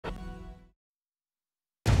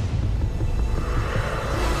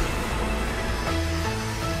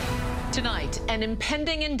Tonight, an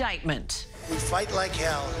impending indictment. We fight like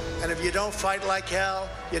hell, and if you don't fight like hell,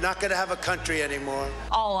 you're not going to have a country anymore.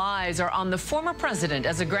 All eyes are on the former president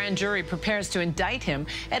as a grand jury prepares to indict him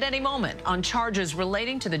at any moment on charges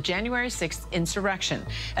relating to the January 6th insurrection,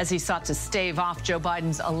 as he sought to stave off Joe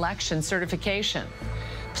Biden's election certification.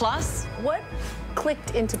 Plus, what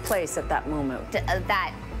clicked into place at that moment?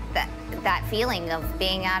 That feeling of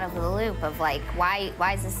being out of the loop of like,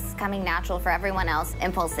 why is this coming natural for everyone else?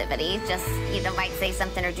 Impulsivity, just, you know, might say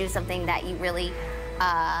something or do something that you really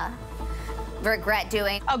regret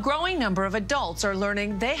doing. A growing number of adults are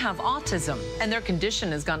learning they have autism, and their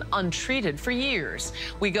condition has gone untreated for years.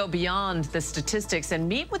 We go beyond the statistics and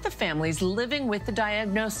meet with the families living with the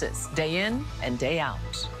diagnosis day in and day out.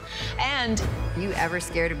 And you ever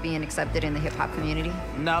scared of being accepted in the hip-hop community?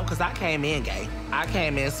 No, because I came in gay. I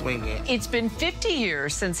came in swinging. It's been 50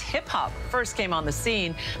 years since hip-hop first came on the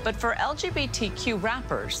scene, but for LGBTQ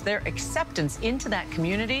rappers, their acceptance into that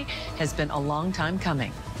community has been a long time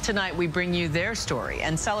coming. Tonight, we bring you their story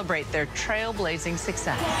and celebrate their trailblazing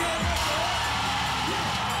success.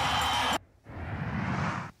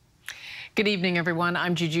 Good evening, everyone.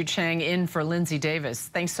 I'm Juju Chang in for Lindsay Davis.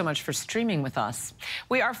 Thanks so much for streaming with us.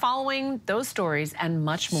 We are following those stories and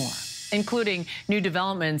much more, including new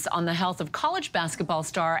developments on the health of college basketball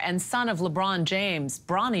star and son of LeBron James,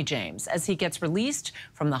 Bronny James, as he gets released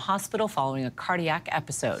from the hospital following a cardiac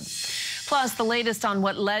episode. Plus, the latest on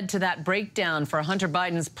what led to that breakdown for Hunter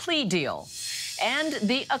Biden's plea deal. And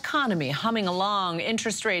the economy humming along.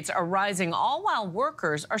 Interest rates are rising, all while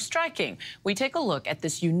workers are striking. We take a look at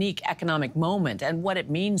this unique economic moment and what it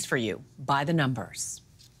means for you by the numbers.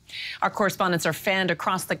 Our correspondents are fanned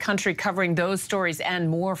across the country covering those stories and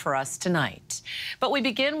more for us tonight. But we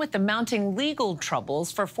begin with the mounting legal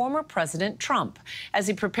troubles for former President Trump. As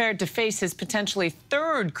he prepared to face his potentially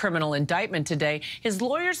third criminal indictment today, his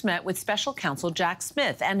lawyers met with special counsel Jack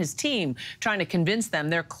Smith and his team, trying to convince them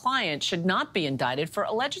their client should not be indicted for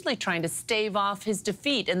allegedly trying to stave off his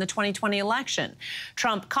defeat in the 2020 election.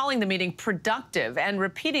 Trump calling the meeting productive and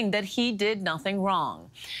repeating that he did nothing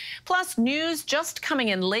wrong. Plus, news just coming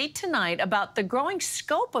in late tonight about the growing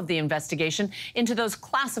scope of the investigation into those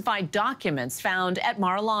classified documents found at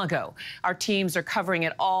Mar-a-Lago. Our teams are covering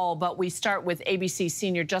it all, but we start with ABC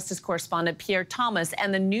senior justice correspondent Pierre Thomas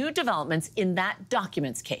and the new developments in that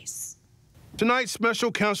documents case. Tonight,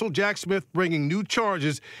 special counsel Jack Smith bringing new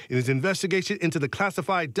charges in his investigation into the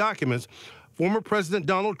classified documents former President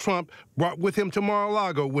Donald Trump brought with him to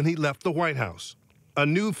Mar-a-Lago when he left the White House. A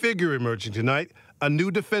new figure emerging tonight, a new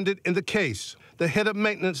defendant in the case. The head of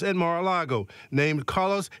maintenance at Mar-a-Lago, named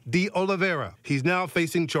Carlos de Oliveira. He's now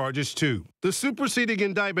facing charges, too. The superseding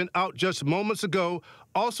indictment out just moments ago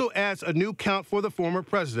also adds a new count for the former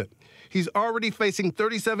president. He's already facing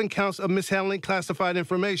 37 counts of mishandling classified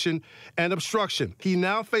information and obstruction. He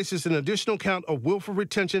now faces an additional count of willful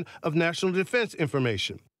retention of national defense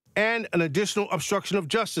information and an additional obstruction of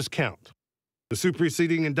justice count. The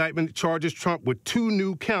superseding indictment charges Trump with 2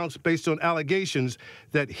 new counts based on allegations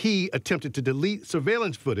that he attempted to delete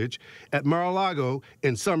surveillance footage at Mar-a-Lago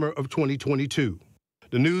in summer of 2022.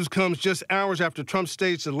 The news comes just hours after Trump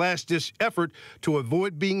staged a last-ditch effort to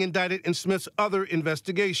avoid being indicted in Smith's other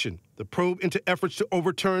investigation, the probe into efforts to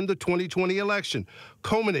overturn the 2020 election,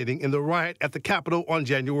 culminating in the riot at the Capitol on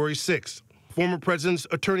January 6th. Former president's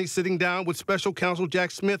attorney sitting down with special counsel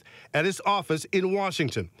Jack Smith at his office in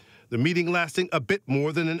Washington. The meeting lasting a bit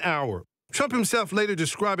more than an hour. Trump himself later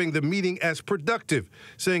describing the meeting as productive,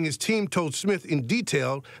 saying his team told Smith in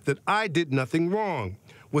detail that I did nothing wrong,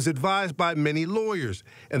 was advised by many lawyers,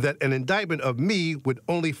 and that an indictment of me would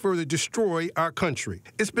only further destroy our country.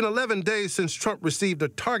 It's been 11 days since Trump received a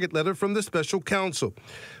target letter from the special counsel,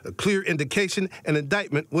 a clear indication an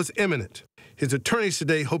indictment was imminent. His attorneys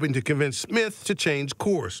today hoping to convince Smith to change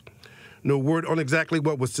course. No word on exactly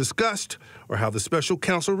what was discussed or how the special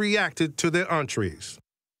counsel reacted to their entrees.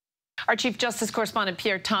 Our Chief Justice correspondent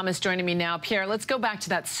Pierre Thomas joining me now. Pierre, let's go back to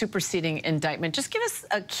that superseding indictment. Just give us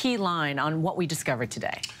a key line on what we discovered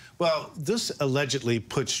today. Well, this allegedly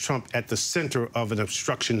puts Trump at the center of an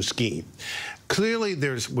obstruction scheme. Clearly,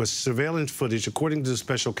 there was surveillance footage, according to the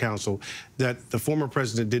special counsel, that the former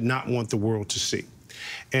president did not want the world to see.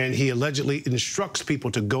 And he allegedly instructs people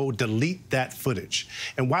to go delete that footage.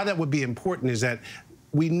 And why that would be important is that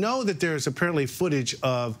we know that there's apparently footage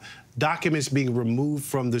of documents being removed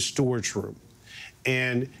from the storage room.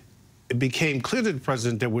 And it became clear to the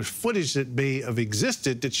president there was footage that may have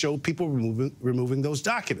existed that showed people removing those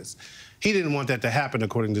documents. He didn't want that to happen,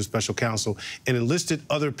 according to the special counsel, and enlisted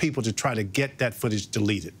other people to try to get that footage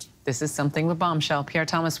deleted. This is something of a bombshell. Pierre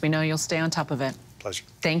Thomas, we know you'll stay on top of it. Pleasure.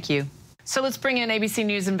 Thank you. So let's bring in ABC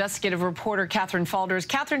News investigative reporter Catherine Falders.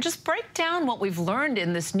 Catherine, just break down what we've learned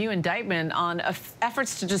in this new indictment on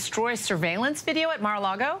efforts to destroy surveillance video at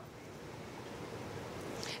Mar-a-Lago.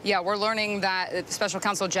 Yeah, we're learning that Special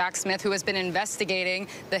Counsel Jack Smith, who has been investigating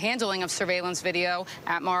the handling of surveillance video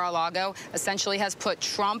at Mar-a-Lago, essentially has put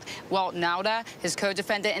Trump, Walt Nauta, his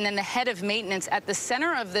co-defendant, and then the head of maintenance at the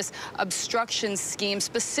center of this obstruction scheme,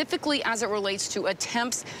 specifically as it relates to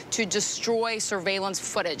attempts to destroy surveillance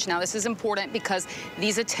footage. Now, this is important because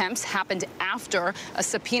these attempts happened after a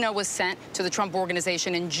subpoena was sent to the Trump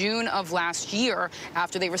Organization in June of last year,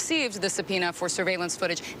 after they received the subpoena for surveillance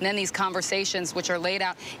footage. And then these conversations, which are laid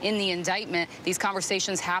out in the indictment, these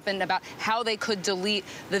conversations happened about how they could delete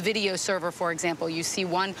the video server, for example. You see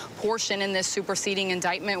one portion in this superseding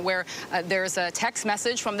indictment where there's a text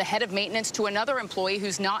message from the head of maintenance to another employee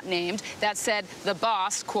who's not named that said the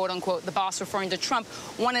boss, quote unquote, the boss referring to Trump,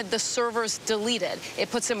 wanted the servers deleted. It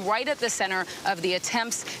puts him right at the center of the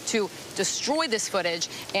attempts to destroy this footage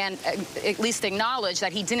and at least acknowledge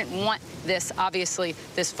that he didn't want this, obviously,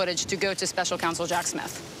 this footage to go to Special Counsel Jack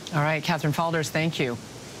Smith. All right, Catherine Falders, thank you.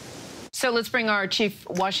 So let's bring our chief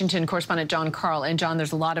Washington correspondent, John Karl. And John,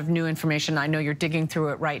 there's a lot of new information. I know you're digging through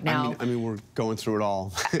it right now. I mean we're going through it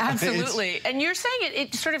all. Absolutely. And you're saying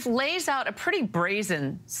it sort of lays out a pretty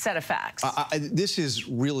brazen set of facts. This is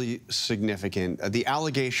really significant. The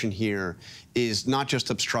allegation here is not just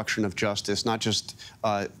obstruction of justice, not just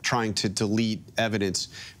trying to delete evidence,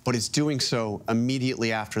 but it's doing so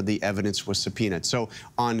immediately after the evidence was subpoenaed. So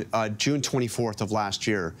on June 24th of last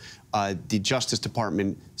year, the Justice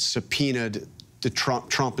Department subpoenaed the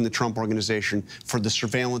Trump and the Trump Organization for the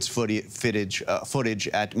surveillance footage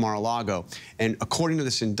at Mar-a-Lago. And according to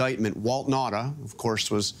this indictment, Walt Nauta, of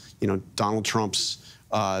course, was Donald Trump's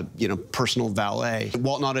personal valet.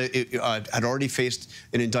 Walt Nauta had already faced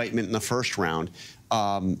an indictment in the first round.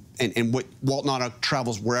 And what Walt Nauta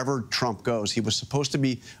travels wherever Trump goes. He was supposed to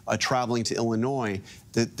be traveling to Illinois.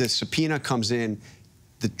 The subpoena comes in.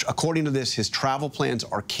 According to this, his travel plans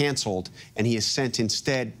are canceled, and he is sent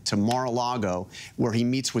instead to Mar-a-Lago, where he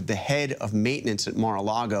meets with the head of maintenance at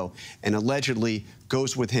Mar-a-Lago and allegedly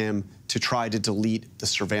goes with him to try to delete the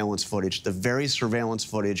surveillance footage, the very surveillance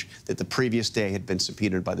footage that the previous day had been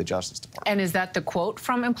subpoenaed by the Justice Department. And is that the quote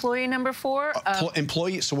from employee number 4?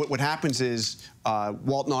 So what happens is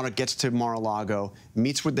Walt Nauta gets to Mar-a-Lago,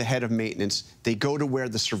 meets with the head of maintenance. They go to where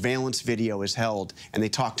the surveillance video is held, and they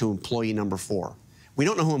talk to employee number 4. We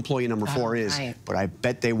don't know who employee number 4 is, but I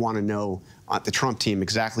bet they want to know, the Trump team,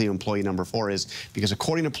 exactly who employee number 4 is, because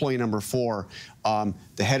according to employee number 4,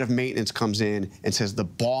 the head of maintenance comes in and says the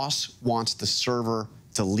boss wants the server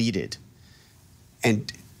deleted.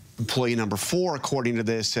 And employee number 4, according to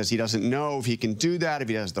this, says he doesn't know if he can do that, if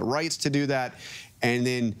he has the rights to do that. And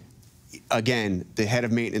then, again, the head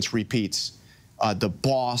of maintenance repeats, the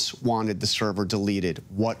boss wanted the server deleted.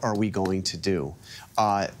 What are we going to do?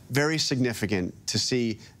 Very significant to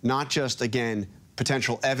see not just, again,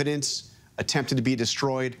 potential evidence attempted to be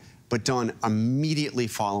destroyed, but done immediately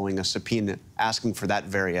following a subpoena asking for that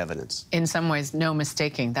very evidence. In some ways, no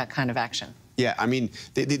mistaking that kind of action. Yeah, I mean,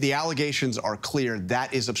 the allegations are clear.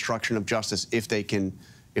 That is obstruction of justice if they can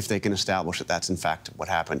establish that that's in fact what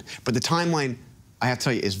happened. But the timeline, I have to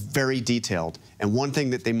tell you, is very detailed. And one thing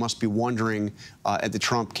that they must be wondering at the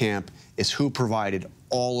Trump camp is who provided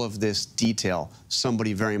all of this detail.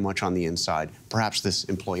 Somebody very much on the inside, perhaps this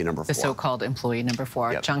employee number 4. The so-called employee number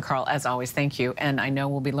 4. Yep. John Karl, as always, thank you. And I know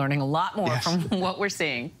we'll be learning a lot more from what we're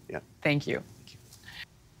seeing. Yep. Thank you.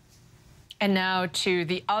 And now to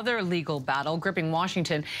the other legal battle gripping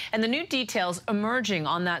Washington and the new details emerging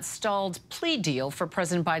on that stalled plea deal for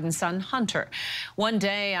President Biden's son, Hunter. One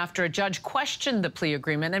day after a judge questioned the plea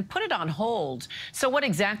agreement and put it on hold. So what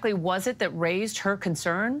exactly was it that raised her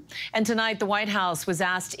concern? And tonight, the White House was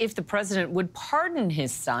asked if the president would pardon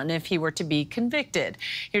his son if he were to be convicted.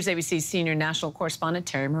 Here's ABC's senior national correspondent,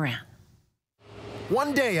 Terry Moran.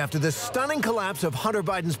 One day after the stunning collapse of Hunter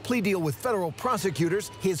Biden's plea deal with federal prosecutors,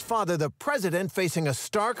 his father, the president, facing a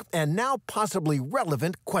stark and now possibly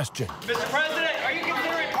relevant question. Mr. President, are you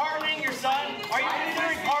considering pardoning your son? Are you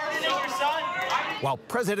considering pardoning your son? While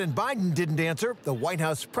President Biden didn't answer, the White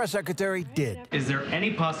House press secretary did. Is there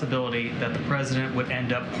any possibility that the president would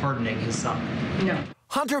end up pardoning his son? No.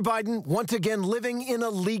 Hunter Biden once again living in a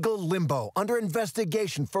legal limbo, under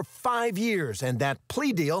investigation for 5 years, and that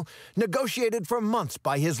plea deal negotiated for months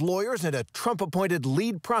by his lawyers and a Trump-appointed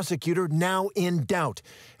lead prosecutor now in doubt,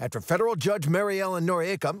 after federal judge Mary Ellen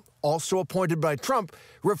Noriega, also appointed by Trump,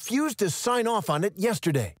 refused to sign off on it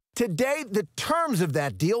yesterday. Today, the terms of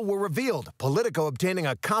that deal were revealed, Politico obtaining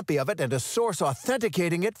a copy of it and a source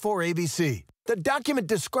authenticating it for ABC. The document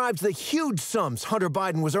describes the huge sums Hunter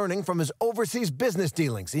Biden was earning from his overseas business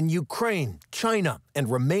dealings in Ukraine, China,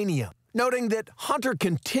 and Romania, noting that Hunter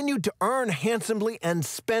continued to earn handsomely and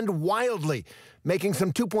spend wildly, making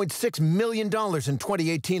some $2.6 million in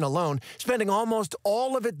 2018 alone, spending almost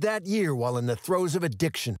all of it that year while in the throes of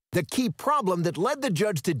addiction. The key problem that led the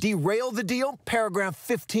judge to derail the deal, paragraph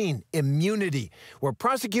 15, immunity, where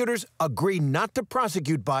prosecutors agree not to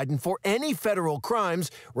prosecute Biden for any federal crimes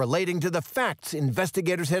relating to the facts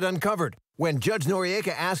investigators had uncovered. When Judge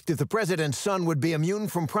Noriega asked if the president's son would be immune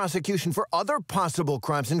from prosecution for other possible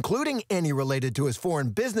crimes, including any related to his foreign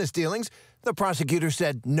business dealings, the prosecutor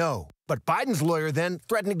said no. But Biden's lawyer then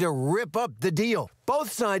threatening to rip up the deal.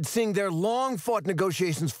 Both sides seeing their long-fought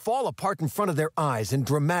negotiations fall apart in front of their eyes in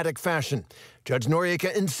dramatic fashion. Judge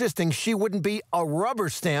Noriega insisting she wouldn't be a rubber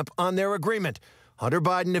stamp on their agreement. Hunter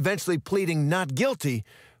Biden eventually pleading not guilty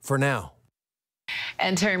for now.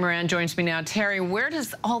 And Terry Moran joins me now. Terry, where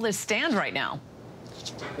does all this stand right now?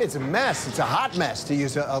 It's a mess. It's a hot mess, to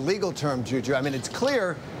use a legal term, Juju. I mean, it's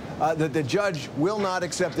clear that the judge will not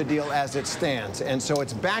accept the deal as it stands. And so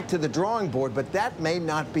it's back to the drawing board, but that may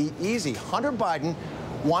not be easy. Hunter Biden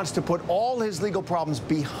wants to put all his legal problems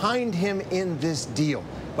behind him in this deal.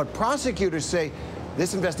 But prosecutors say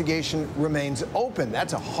this investigation remains open.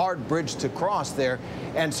 That's a hard bridge to cross there.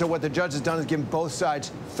 And so what the judge has done is given both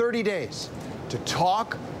sides 30 days to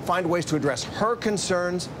talk, find ways to address her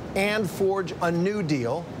concerns, and forge a new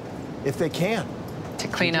deal if they can. To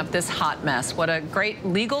clean up this hot mess. What a great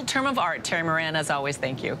legal term of art. Terry Moran, as always,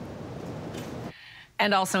 thank you.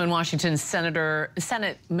 And also in Washington,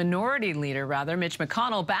 Senate Minority Leader, Mitch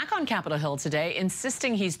McConnell, back on Capitol Hill today,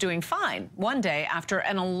 insisting he's doing fine, one day after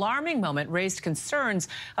an alarming moment raised concerns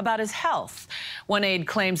about his health. One aide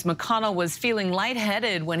claims McConnell was feeling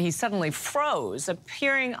lightheaded when he suddenly froze,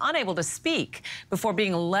 appearing unable to speak before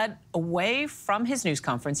being led away from his news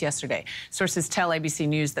conference yesterday. Sources tell ABC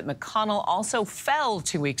News that McConnell also fell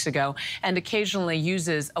 2 weeks ago and occasionally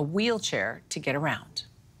uses a wheelchair to get around.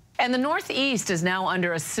 And the Northeast is now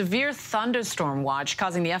under a severe thunderstorm watch,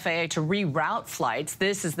 causing the FAA to reroute flights.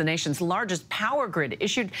 This is the nation's largest power grid,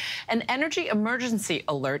 issued an energy emergency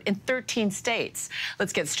alert in 13 states.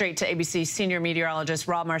 Let's get straight to ABC senior meteorologist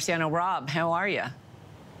Rob Marciano. Rob, how are you?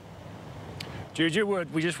 Juju,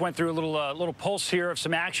 we just went through a little pulse here of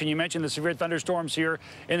some action. You mentioned the severe thunderstorms here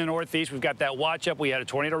in the Northeast. We've got that watch up. We had a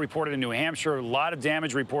tornado reported in New Hampshire, a lot of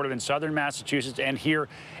damage reported in southern Massachusetts and here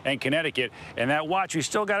in Connecticut. And that watch, we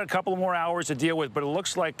still got a couple more hours to deal with, but it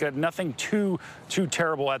looks like nothing too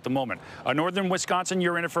terrible at the moment. Northern Wisconsin,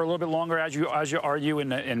 you're in it for a little bit longer, as are you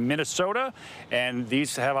in Minnesota. And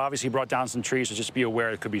these have obviously brought down some trees, so just be aware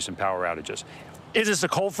there could be some power outages. Is this a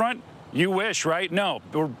cold front? You wish, right? No.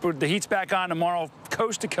 The heat's back on tomorrow,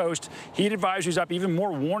 coast to coast. Heat advisories up, even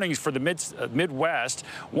more warnings for the Midwest.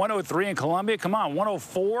 103 in Columbia. Come on,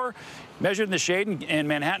 104 measured in the shade in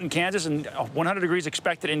Manhattan, Kansas, and 100 degrees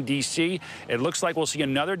expected in D.C. It looks like we'll see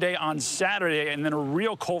another day on Saturday, and then a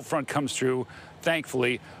real cold front comes through,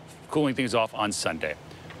 thankfully, cooling things off on Sunday.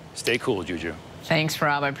 Stay cool, Juju. Thanks,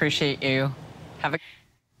 Rob. I appreciate you.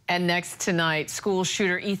 And next tonight, school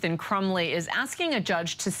shooter Ethan Crumley is asking a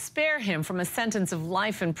judge to spare him from a sentence of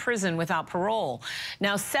life in prison without parole.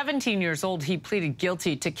 Now 17 years old, he pleaded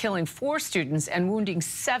guilty to killing 4 students and wounding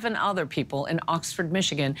 7 other people in Oxford,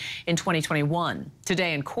 Michigan in 2021.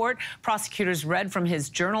 Today in court, prosecutors read from his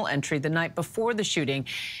journal entry the night before the shooting,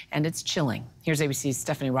 and it's chilling. Here's ABC's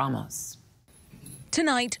Stephanie Ramos.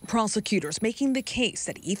 Tonight, prosecutors making the case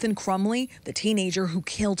that Ethan Crumley, the teenager who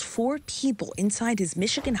killed 4 people inside his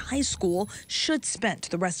Michigan high school, should spend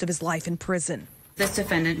the rest of his life in prison. This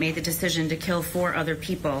defendant made the decision to kill 4 other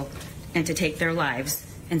people and to take their lives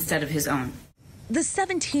instead of his own. The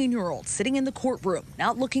 17-year-old sitting in the courtroom,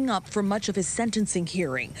 not looking up for much of his sentencing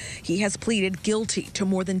hearing. He has pleaded guilty to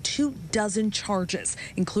more than 24 charges,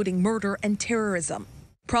 including murder and terrorism.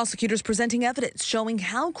 Prosecutors presenting evidence showing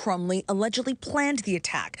how Crumley allegedly planned the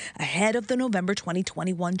attack ahead of the November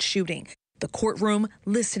 2021 shooting. The courtroom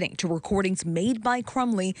listening to recordings made by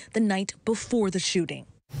Crumley the night before the shooting.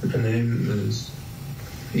 My name is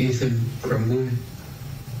Ethan Crumley,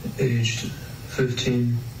 aged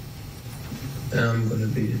 15, and I'm going to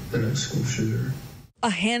be the next school shooter. A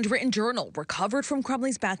handwritten journal recovered from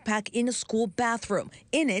Crumley's backpack in a school bathroom.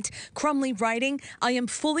 In it, Crumley writing, "I am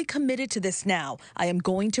fully committed to this now. I am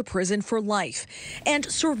going to prison for life."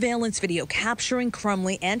 And surveillance video capturing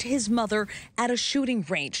Crumley and his mother at a shooting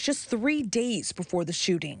range just 3 days before the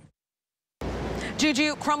shooting.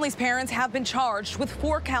 Juju, Crumley's parents have been charged with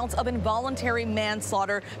 4 counts of involuntary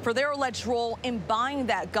manslaughter for their alleged role in buying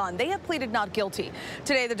that gun. They have pleaded not guilty.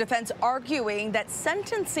 Today, the defense arguing that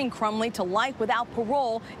sentencing Crumley to life without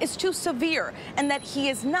parole is too severe and that he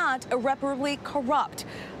is not irreparably corrupt.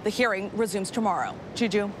 The hearing resumes tomorrow.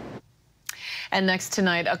 Juju. And next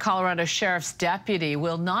tonight, a Colorado sheriff's deputy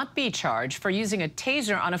will not be charged for using a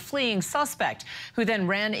taser on a fleeing suspect who then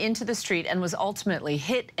ran into the street and was ultimately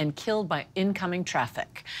hit and killed by incoming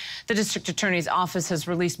traffic. The district attorney's office has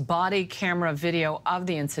released body camera video of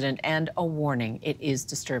the incident and a warning. It is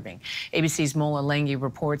disturbing. ABC's Mola Lengi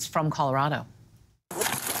reports from Colorado.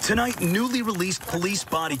 Tonight, newly released police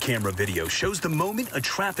body camera video shows the moment a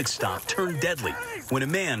traffic stop turned deadly when a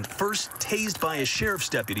man, first tased by a sheriff's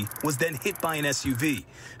deputy, was then hit by an SUV.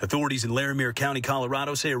 Authorities in Larimer County,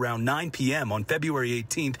 Colorado say around 9 p.m. on February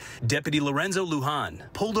 18th, Deputy Lorenzo Lujan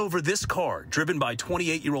pulled over this car driven by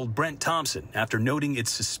 28-year-old Brent Thompson after noting its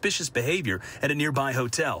suspicious behavior at a nearby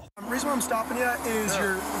hotel. The reason why I'm stopping you is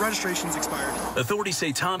your registration's expired. Authorities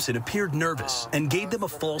say Thompson appeared nervous and gave them a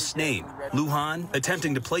false name. Lujan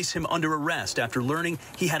attempting to place him under arrest after learning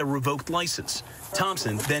he had a revoked license.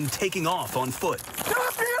 Thompson then taking off on foot.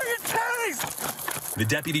 Stop here, you tased! The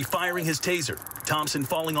deputy firing his taser. Thompson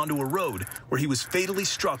falling onto a road where he was fatally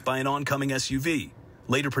struck by an oncoming SUV.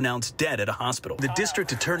 Later pronounced dead at a hospital. The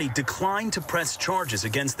district attorney declined to press charges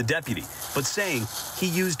against the deputy, but saying he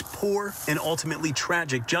used poor and ultimately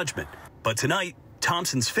tragic judgment. But tonight,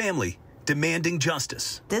 Thompson's family demanding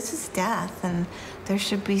justice. This is death, and there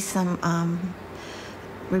should be some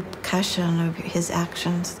repercussion of his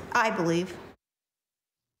actions, I believe.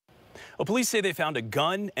 Well, police say they found a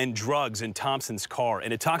gun and drugs in Thompson's car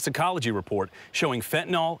and a toxicology report showing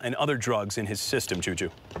fentanyl and other drugs in his system,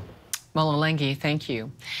 Juju. Mola Lengi, thank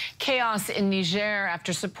you. Chaos in Niger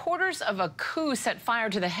after supporters of a coup set fire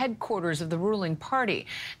to the headquarters of the ruling party.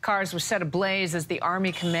 Cars were set ablaze as the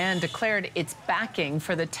army command declared its backing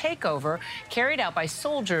for the takeover carried out by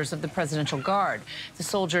soldiers of the Presidential Guard. The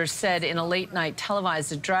soldiers said in a late-night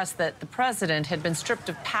televised address that the president had been stripped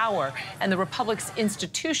of power and the republic's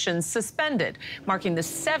institutions suspended, marking the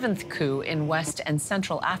 7th coup in West and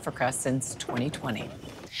Central Africa since 2020.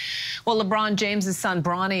 Well, LeBron James's son,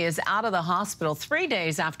 Bronny, is out of the hospital 3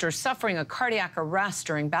 days after suffering a cardiac arrest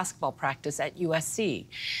during basketball practice at USC.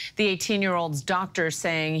 The 18-year-old's doctor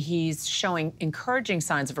saying he's showing encouraging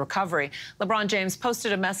signs of recovery. LeBron James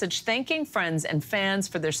posted a message thanking friends and fans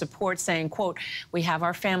for their support, saying, quote, "We have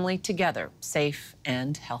our family together, safe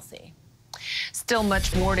and healthy." Still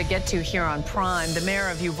much more to get to here on Prime. The mayor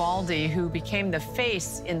of Uvalde, who became the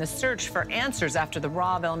face in the search for answers after the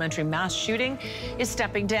Robb Elementary mass shooting, is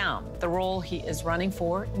stepping down, the role he is running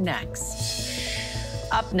for next.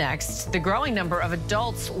 Up next, the growing number of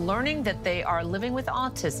adults learning that they are living with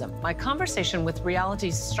autism. My conversation with reality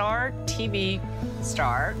TV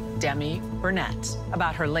star Demi Burnett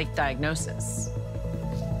about her late diagnosis.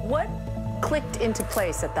 What clicked into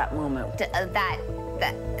place at that moment?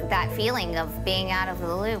 That feeling of being out of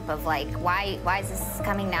the loop of like, why is this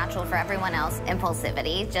coming natural for everyone else?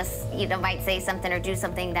 Impulsivity, just, you know, might say something or do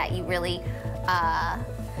something that you really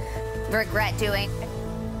regret doing.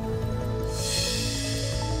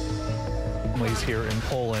 Here in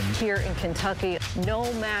Poland. Here in Kentucky,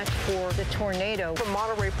 no match for the tornado. From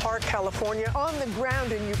Monterey Park, California, on the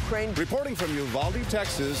ground in Ukraine. Reporting from Uvalde,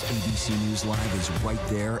 Texas. ABC News Live is right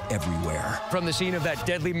there everywhere. From the scene of that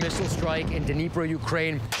deadly missile strike in Dnipro,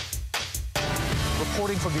 Ukraine.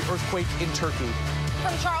 Reporting from the earthquake in Turkey.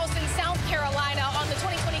 From Charleston, South Carolina, on the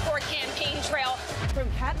 2024 campaign trail. From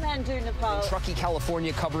Kathmandu, Nepal. Truckee,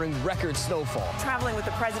 California, covering record snowfall. Traveling with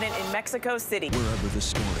the president in Mexico City. Wherever the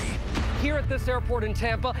story. Here at this airport in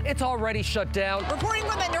Tampa, it's already shut down. Reporting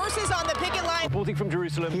from the nurses on the picket line. Reporting from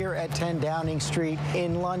Jerusalem. Here at 10 Downing Street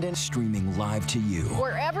in London. Streaming live to you.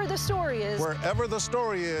 Wherever the story is. Wherever the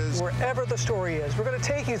story is. Wherever the story is. We're going to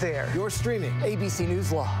take you there. You're streaming ABC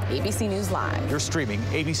News Live. ABC News Live. You're streaming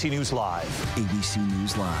ABC News Live. ABC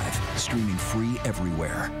News Live. Streaming free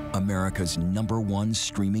everywhere. America's #1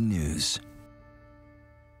 streaming news.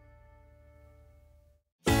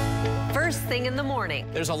 First thing in the morning.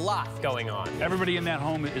 There's a lot going on. Everybody in that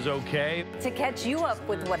home is okay. To catch you up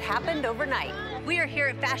with what happened overnight. We are here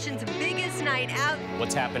at fashion's biggest night out.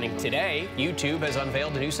 What's happening today? YouTube has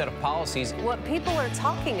unveiled a new set of policies. What people are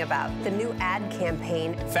talking about, the new ad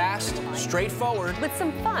campaign. Fast, straightforward. With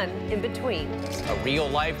some fun in between. A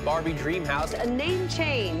real-life Barbie dream house. A name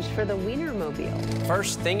change for the Wienermobile.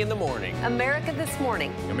 First thing in the morning. America This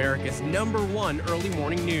Morning. America's #1 early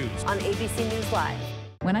morning news. On ABC News Live.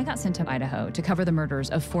 When I got sent to Idaho to cover the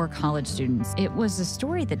murders of 4 college students, it was a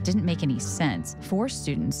story that didn't make any sense. 4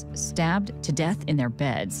 students stabbed to death in their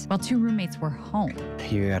beds while 2 roommates were home.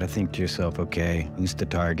 You gotta think to yourself, okay, who's the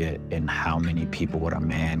target and how many people would a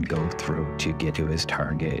man go through to get to his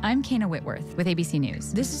target? I'm Kana Whitworth with ABC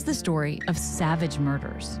News. This is the story of savage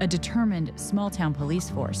murders, a determined small-town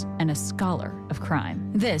police force, and a scholar of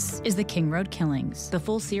crime. This is the King Road Killings. The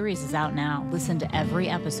full series is out now. Listen to every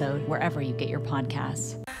episode wherever you get your podcasts.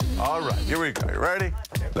 All right, here we go. You ready?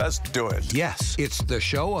 Let's do it. Yes, it's the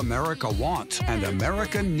show America wants and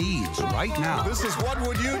America needs right now. This is What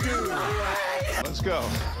Would You Do? Let's go.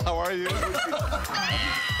 How are you?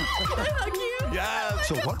 Yeah.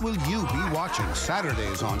 So what will you be watching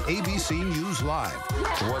Saturdays on ABC News Live?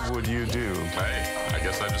 What would you do? Hey, I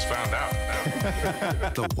guess I just found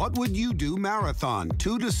out. The What Would You Do Marathon,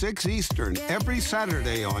 2 to 6 Eastern, every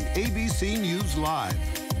Saturday on ABC News Live.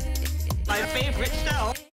 My favorite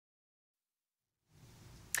show.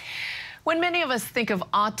 When many of us think of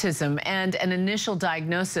autism and an initial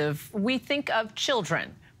diagnosis, we think of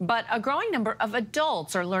children. But a growing number of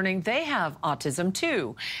adults are learning they have autism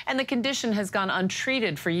too, and the condition has gone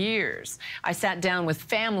untreated for years. I sat down with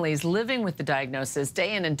families living with the diagnosis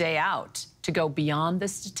day in and day out to go beyond the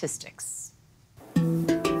statistics.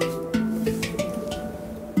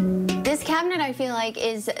 This cabinet, I feel like,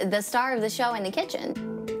 is the star of the show in the kitchen.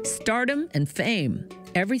 Stardom and fame,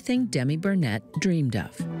 everything Demi Burnett dreamed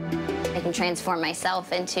of. I can transform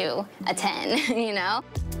myself into a 10, you know?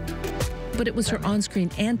 But it was her on-screen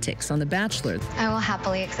antics on The Bachelor I will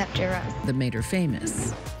happily accept your rose. that made her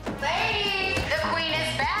famous. Ladies, the queen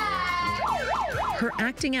is back! Her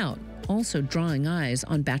acting out also drawing eyes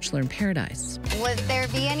on Bachelor in Paradise. Would there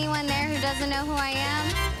be anyone there who doesn't know who I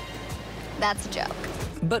am? That's a joke.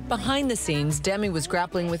 But behind the scenes, Demi was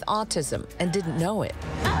grappling with autism and didn't know it.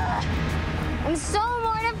 I'm so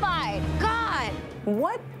mortified. God!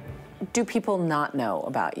 What do people not know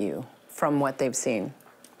about you from what they've seen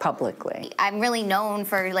publicly? I'm really known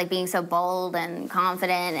for like being so bold and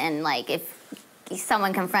confident, and like if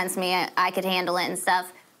someone confronts me, I could handle it and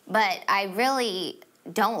stuff. But I really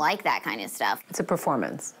don't like that kind of stuff. It's a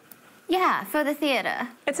performance. Yeah, for the theater.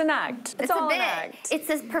 It's an act. It's all a bit. an act. It's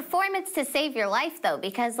a performance to save your life, though,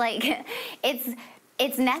 because like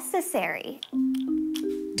it's necessary.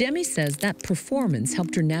 Demi says that performance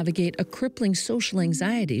helped her navigate a crippling social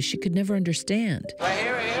anxiety she could never understand. Right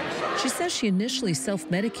here, right here. She says she initially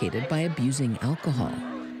self-medicated by abusing alcohol.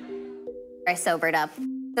 I sobered up.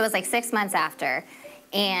 It was like 6 months after,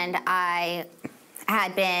 and I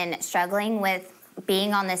had been struggling with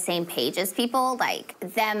being on the same page as people, like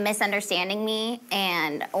them misunderstanding me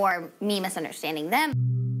or me misunderstanding them.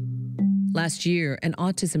 Last year, an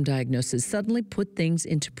autism diagnosis suddenly put things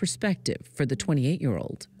into perspective for the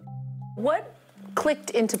 28-year-old. What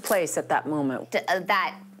clicked into place at that moment?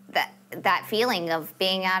 That feeling of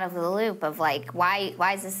being out of the loop of like, why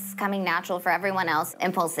is this coming natural for everyone else?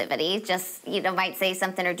 Impulsivity, just, you know, might say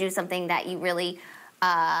something or do something that you really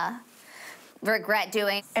regret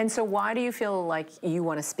doing. And so why do you feel like you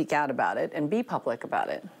want to speak out about it and be public about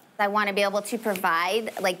it? I want to be able to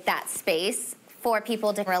provide like that space for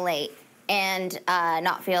people to relate and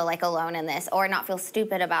not feel like alone in this or not feel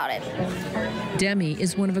stupid about it. Demi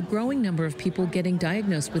is one of a growing number of people getting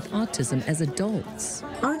diagnosed with autism as adults.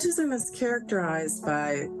 Autism is characterized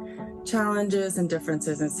by challenges and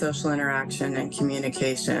differences in social interaction and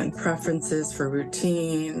communication, preferences for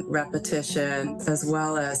routine, repetition, as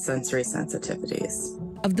well as sensory sensitivities.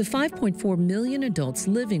 Of the 5.4 million adults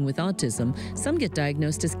living with autism, some get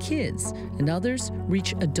diagnosed as kids, and others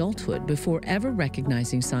reach adulthood before ever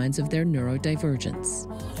recognizing signs of their neurodivergence.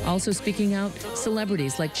 Also speaking out,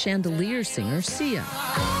 celebrities like chandelier singer Sia.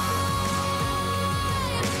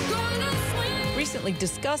 Recently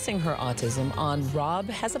discussing her autism on Rob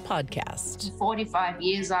Has a Podcast. 45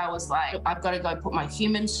 years I was like, I've got to go put my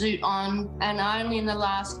human suit on. And only in the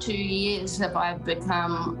last 2 years have I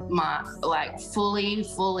become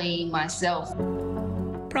fully myself.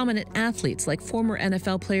 Prominent athletes like former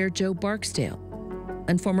NFL player Joe Barksdale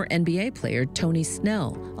and former NBA player Tony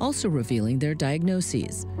Snell also revealing their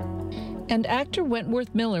diagnoses. And actor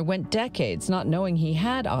Wentworth Miller went decades not knowing he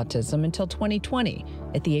had autism until 2020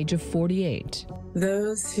 at the age of 48.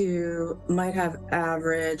 Those who might have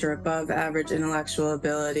average or above average intellectual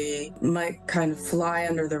ability might kind of fly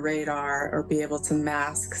under the radar or be able to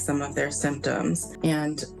mask some of their symptoms.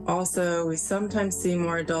 And also, we sometimes see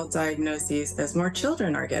more adult diagnoses as more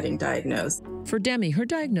children are getting diagnosed. For Demi, her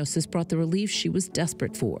diagnosis brought the relief she was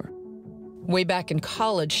desperate for. Way back in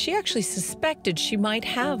college, she actually suspected she might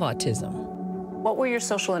have autism. What were your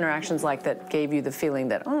social interactions like that gave you the feeling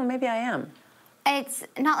that, oh, maybe I am? It's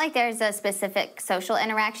not like there's a specific social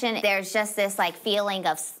interaction. There's just this like feeling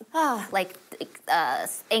of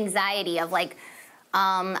anxiety of like,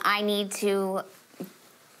 I need to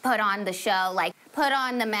put on the show, like put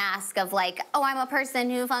on the mask of like, oh, I'm a person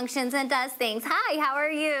who functions and does things. Hi, how are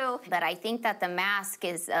you? But I think that the mask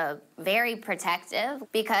is very protective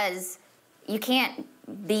because you can't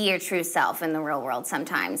be your true self in the real world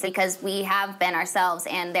sometimes because we have been ourselves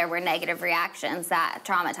and there were negative reactions that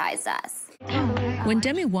traumatized us. When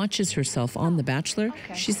Demi watches herself on The Bachelor,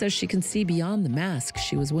 she says she can see beyond the mask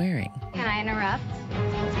she was wearing. Can I interrupt?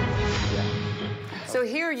 So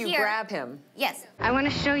here you grab him. Yes. I want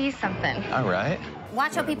to show you something. All right.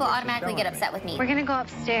 Watch how people automatically get upset with me. We're gonna go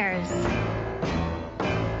upstairs. Oh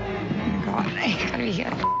my God, I gotta be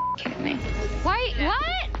kidding me. What?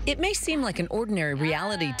 It may seem like an ordinary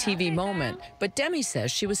reality TV moment, but Demi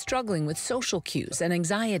says she was struggling with social cues and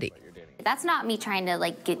anxiety. That's not me trying to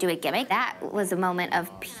like do a gimmick. That was a moment of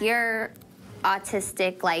pure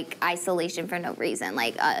autistic like isolation for no reason,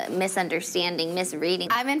 like misunderstanding, misreading.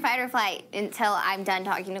 I'm in fight or flight until I'm done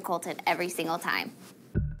talking to Colton every single time.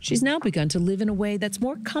 She's now begun to live in a way that's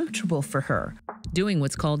more comfortable for her, doing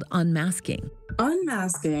what's called unmasking.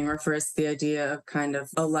 Unmasking refers to the idea of kind of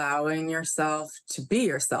allowing yourself to be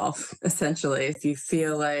yourself, essentially. If you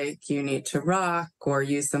feel like you need to rock or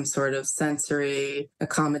use some sort of sensory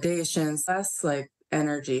accommodations, that's like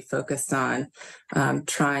energy focused on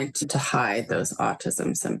trying to hide those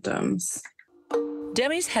autism symptoms.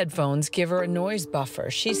 Demi's headphones give her a noise buffer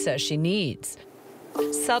she says she needs.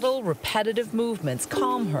 Subtle, repetitive movements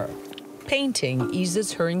calm her. Painting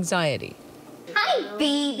eases her anxiety. Hi,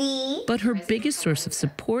 baby. But her biggest source of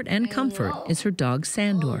support and comfort is her dog,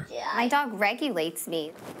 Sandor. My dog regulates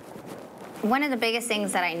me. One of the biggest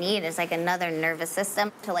things that I need is like another nervous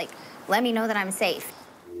system to like let me know that I'm safe.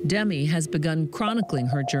 Demi has begun chronicling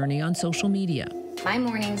her journey on social media. My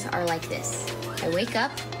mornings are like this. I wake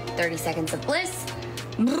up, 30 seconds of bliss,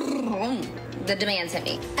 the demands hit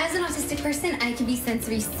me. As an autistic person, I can be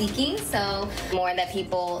sensory seeking, so the more that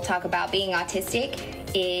people talk about being autistic,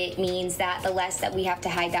 it means that the less that we have to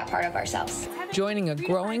hide that part of ourselves. Joining a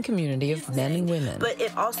growing community of men and women. But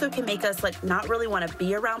it also can make us like not really want to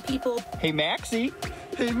be around people. Hey, Maxie.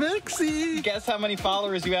 Hey, Maxie. Guess how many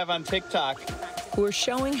followers you have on TikTok? Who are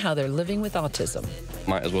showing how they're living with autism.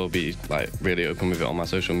 Might as well be like really open with it on my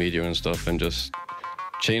social media and stuff and just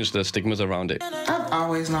change the stigmas around it. I've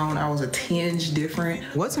always known I was a tinge different.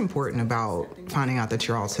 What's important about finding out that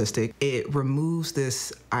you're autistic, it removes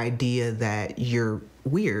this idea that you're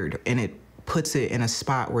weird and it puts it in a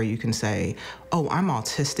spot where you can say, oh, I'm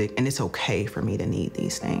autistic and it's okay for me to need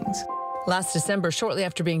these things. Last December, shortly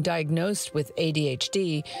after being diagnosed with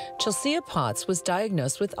ADHD, Chelsea Potts was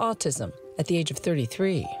diagnosed with autism at the age of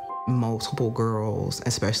 33. Multiple girls,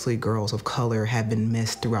 especially girls of color, have been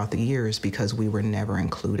missed throughout the years because we were never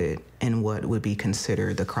included in what would be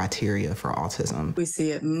considered the criteria for autism. We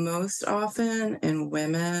see it most often in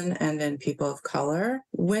women and in people of color.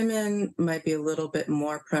 Women might be a little bit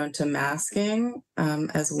more prone to masking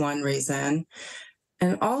as one reason.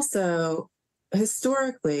 And also,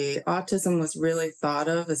 historically, autism was really thought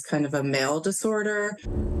of as kind of a male disorder.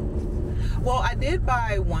 Well, I did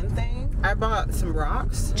buy one thing. I bought some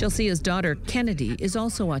rocks. Chelsea's daughter, Kennedy, is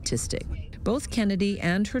also autistic. Both Kennedy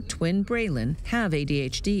and her twin, Braylon, have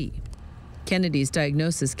ADHD. Kennedy's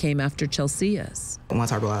diagnosis came after Chelsea's.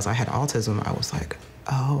 Once I realized I had autism, I was like,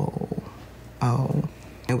 oh.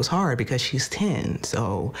 It was hard because she's 10,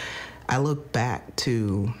 so I look back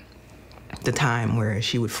to the time where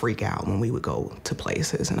she would freak out when we would go to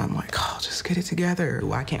places, and I'm like, oh, just get it together.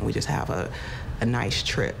 Why can't we just have a nice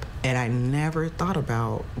trip? And I never thought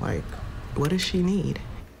about, like, what does she need?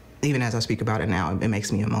 Even as I speak about it now, it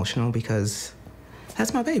makes me emotional because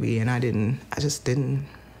that's my baby, and I didn't notice.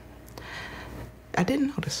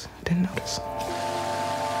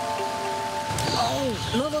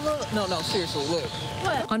 Oh, no, seriously, look.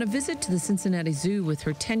 What? On a visit to the Cincinnati Zoo with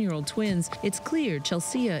her 10-year-old twins, it's clear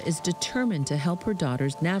Chelsea is determined to help her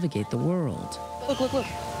daughters navigate the world. Look.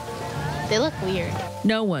 They look weird.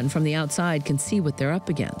 No one from the outside can see what they're up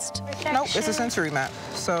against. Nope, it's a sensory map.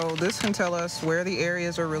 So this can tell us where the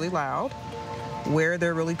areas are really loud, where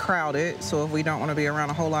they're really crowded. So if we don't want to be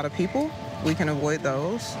around a whole lot of people, we can avoid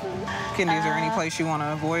those. Kendi, is there any place you want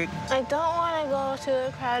to avoid? I don't want to go to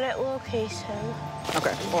a crowded location.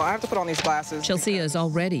 Okay, well, I have to put on these glasses. Chelsea is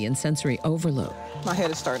already in sensory overload. My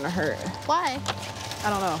head is starting to hurt. Why? I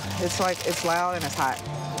don't know. It's like, it's loud and it's hot.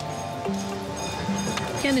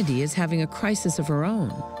 Kennedy is having a crisis of her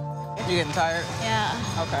own. You getting tired? Yeah.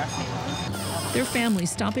 Okay. Their family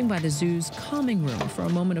stopping by the zoo's calming room for a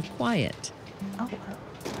moment of quiet. Oh.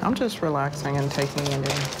 I'm just relaxing and taking it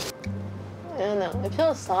in. I don't know. It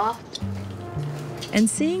feels soft. And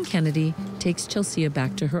seeing Kennedy takes Chelsea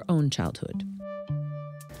back to her own childhood.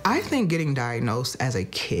 I think getting diagnosed as a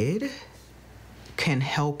kid can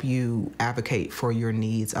help you advocate for your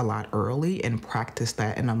needs a lot early and practice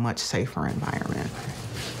that in a much safer environment.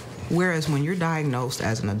 Whereas when you're diagnosed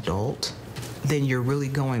as an adult, then you're really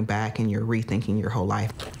going back and you're rethinking your whole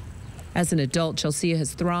life. As an adult, Chelsea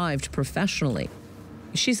has thrived professionally.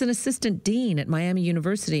 She's an assistant dean at Miami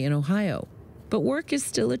University in Ohio. But work is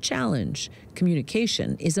still a challenge.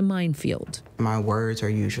 Communication is a minefield. My words are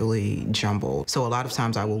usually jumbled, so a lot of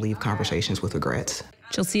times I will leave conversations with regrets.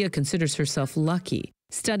 Chelsea considers herself lucky.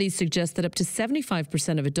 Studies suggest that up to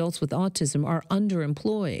 75% of adults with autism are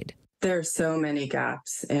underemployed. There are so many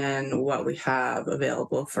gaps in what we have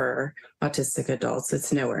available for autistic adults.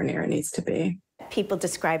 It's nowhere near it needs to be. People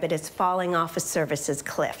describe it as falling off a services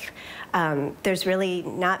cliff. There's really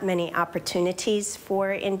not many opportunities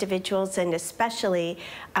for individuals, and especially,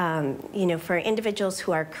 for individuals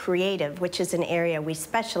who are creative, which is an area we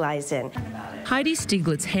specialize in. Heidi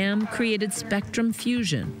Stieglitz-Ham created Spectrum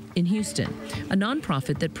Fusion in Houston, a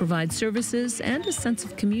nonprofit that provides services and a sense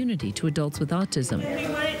of community to adults with autism.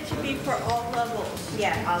 We want it to be for all levels.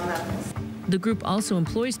 Yeah, all levels. The group also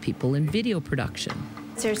employs people in video production.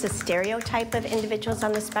 There's a stereotype of individuals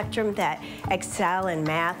on the spectrum that excel in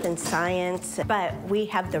math and science, but we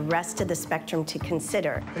have the rest of the spectrum to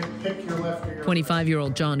consider.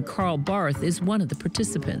 25-year-old John Carl Barth is one of the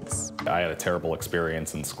participants. I had a terrible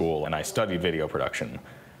experience in school, and I studied video production.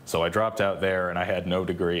 So I dropped out there, and I had no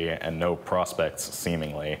degree and no prospects,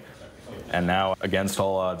 seemingly. And now, against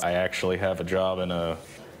all odds, I actually have a job in a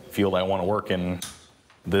field I want to work in.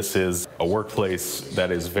 This is a workplace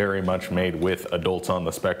that is very much made with adults on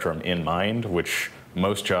the spectrum in mind, which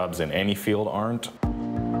most jobs in any field aren't.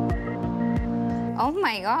 Oh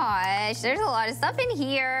my gosh, there's a lot of stuff in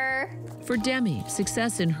here. For Demi,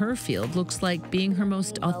 success in her field looks like being her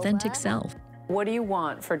most authentic self. What do you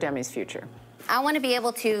want for Demi's future? I want to be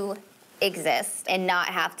able to exist and not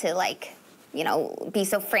have to, be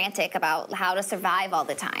so frantic about how to survive all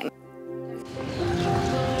the time.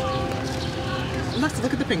 Let's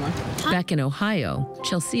look at the penguin. Back in Ohio,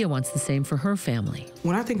 Chelsea wants the same for her family.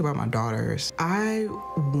 When I think about my daughters, I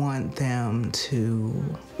want them to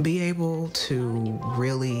be able to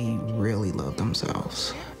really, really love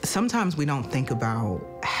themselves. Sometimes we don't think about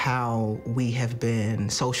how we have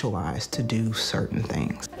been socialized to do certain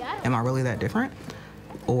things. Am I really that different?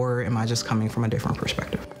 Or am I just coming from a different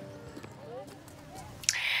perspective?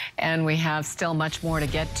 And we have still much more to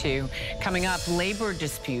get to. Coming up, labor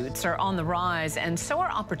disputes are on the rise, and so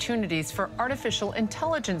are opportunities for artificial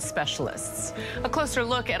intelligence specialists. A closer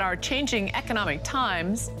look at our changing economic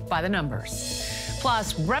times by the numbers.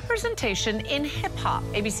 Plus, representation in hip-hop.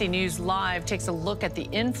 ABC News Live takes a look at the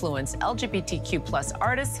influence LGBTQ+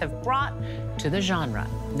 artists have brought to the genre,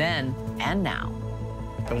 then and now.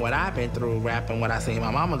 And what I've been through, rapping what I seen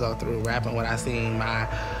my mama go through, rapping what I seen my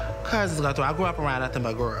cousins go through. I grew up around nothing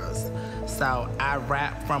but girls. So I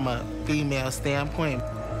rap from a female standpoint.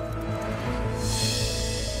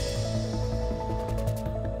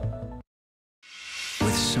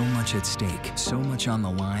 With so much at stake, so much on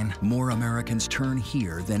the line, more Americans turn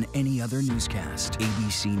here than any other newscast.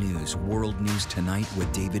 ABC News World News Tonight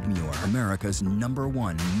with David Muir, America's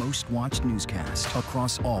 #1 most watched newscast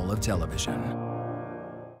across all of television.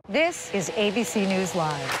 This is ABC News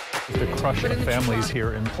Live. The crush of families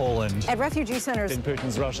here in Poland. At refugee centers. In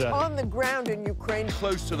Putin's Russia. On the ground in Ukraine.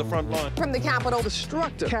 Close to the front line. From the capital.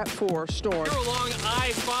 Destructive Cat 4 storm. Here along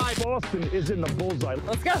I-5. Boston is in the bullseye.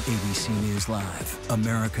 Let's go. ABC News Live,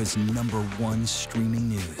 America's #1 streaming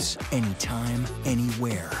news. Anytime,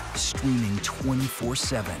 anywhere. Streaming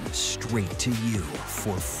 24/7, straight to you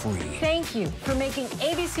for free. Thank you for making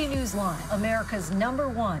ABC News Live America's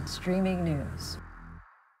 #1 streaming news.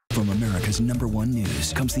 From America's #1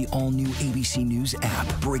 news comes the all-new ABC News app.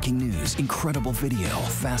 Breaking news, incredible video,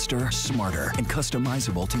 faster, smarter, and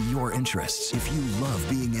customizable to your interests. If you love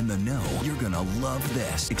being in the know, you're gonna love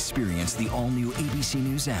this. Experience the all-new ABC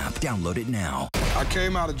News app. Download it now. I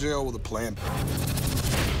came out of jail with a plan.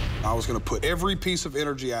 I was gonna put every piece of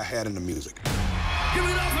energy I had into music. Give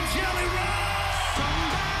it up for Jelly Roll!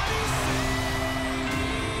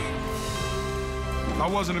 If I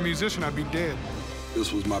wasn't a musician, I'd be dead.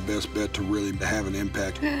 This was my best bet to really have an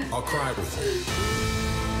impact. I'll cry with you.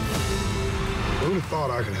 Who'd have thought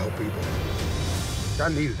I could help people? I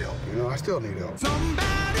needed help, I still need help.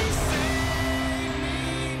 Somebody save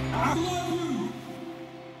me. I love you.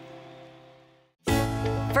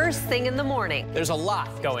 first thing in the morning. There's a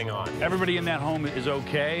lot going on. Everybody in that home is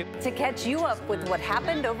okay. To catch you up with what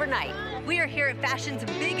happened overnight. We are here at fashion's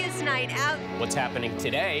biggest night out. What's happening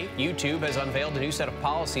today? YouTube has unveiled a new set of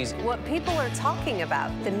policies. What people are talking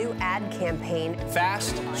about, the new ad campaign.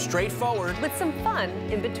 Fast, straightforward. With some fun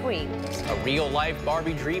in between. A real-life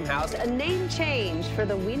Barbie dream house. A name change for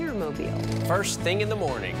the Wienermobile. First thing in the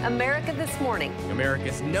morning. America This Morning.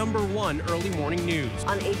 America's #1 early morning news.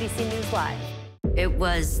 On ABC News Live. It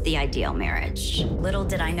was the ideal marriage. Little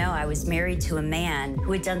did I know I was married to a man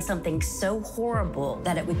who had done something so horrible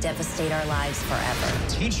that it would devastate our lives forever.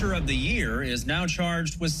 Teacher of the Year is now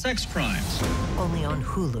charged with sex crimes. Only on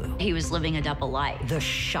Hulu. He was living a double life. The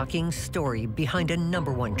shocking story behind a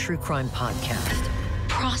 #1 true crime podcast.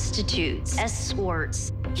 Prostitutes,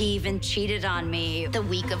 escorts. He even cheated on me the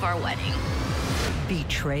week of our wedding.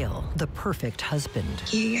 Betrayal, the perfect husband.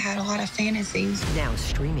 He had a lot of fantasies. Now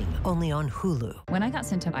streaming only on Hulu. When I got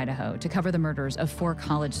sent to Idaho to cover the murders of 4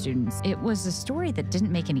 college students, it was a story that didn't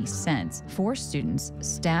make any sense. 4 students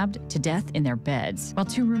stabbed to death in their beds while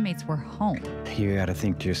 2 roommates were home. You gotta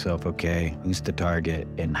think to yourself, okay, who's the target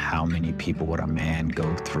and how many people would a man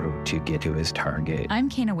go through to get to his target? I'm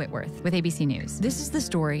Kana Whitworth with ABC News. This is the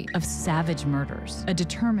story of savage murders, a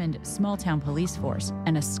determined small-town police force,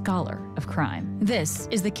 and a scholar of crime. This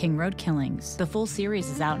is the King Road Killings. The full series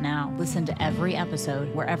is out now. Listen to every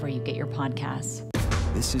episode wherever you get your podcasts.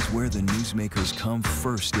 This is where the newsmakers come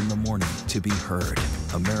first in the morning to be heard.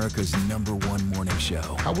 America's #1 morning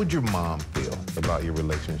show. How would your mom feel about your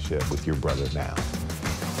relationship with your brother now?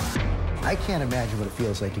 I can't imagine what it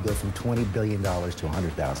feels like to go from $20 billion to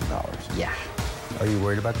 $100,000. Yeah. Are you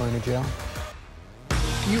worried about going to jail?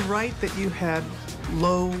 You write that you had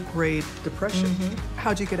low-grade depression.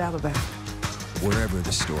 How'd you get out of that? Wherever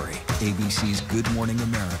the story, ABC's Good Morning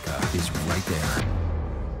America is right there.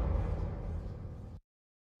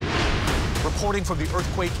 Reporting from the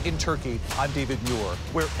earthquake in Turkey, I'm David Muir.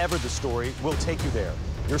 Wherever the story, we'll take you there.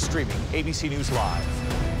 You're streaming ABC News Live.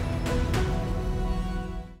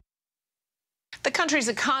 The country's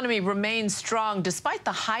economy remains strong despite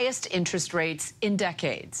the highest interest rates in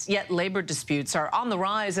decades. Yet labor disputes are on the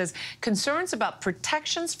rise as concerns about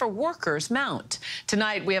protections for workers mount.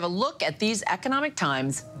 Tonight, we have a look at these economic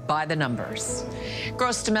times by the numbers.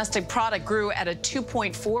 Gross domestic product grew at a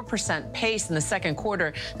 2.4% pace in the second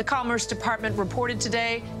quarter. The Commerce Department reported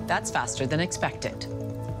today that's faster than expected.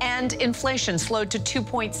 And inflation slowed to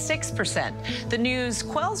 2.6%. The news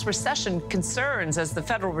quells recession concerns as the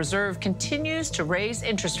Federal Reserve continues to raise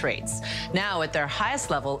interest rates, now at their highest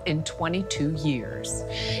level in 22 years.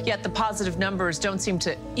 Yet the positive numbers don't seem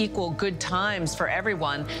to equal good times for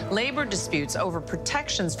everyone. Labor disputes over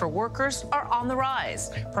protections for workers are on the rise.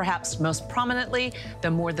 Perhaps most prominently, the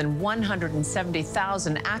more than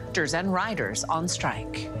 170,000 actors and writers on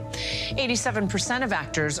strike. 87% of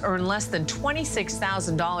actors earn less than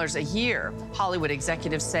 $26,000 a year. Hollywood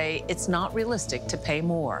executives say it's not realistic to pay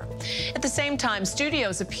more. At the same time,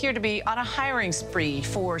 studios appear to be on a hiring spree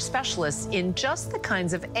for specialists in just the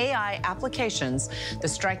kinds of AI applications the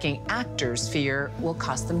striking actors fear will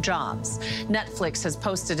cost them jobs. Netflix has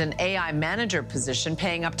posted an AI manager position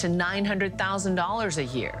paying up to $900,000 a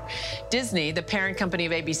year. Disney, the parent company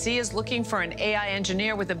of ABC, is looking for an AI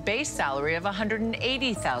engineer with a base salary of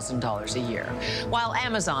 $180,000 a year, while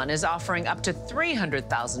Amazon is offering up to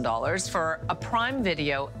 $300,000 for a Prime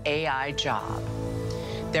Video AI job.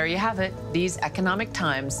 There you have it. These economic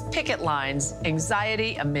times, picket lines,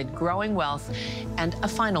 anxiety amid growing wealth, and a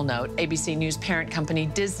final note, ABC News parent company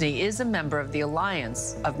Disney is a member of the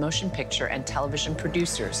Alliance of Motion Picture and Television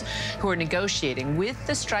Producers, who are negotiating with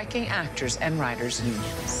the striking actors and writers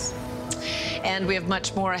unions. And we have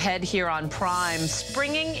much more ahead here on Prime.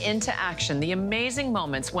 Springing into action, the amazing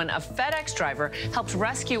moments when a FedEx driver helped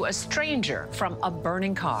rescue a stranger from a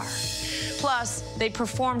burning car. Plus, they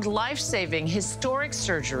performed life-saving historic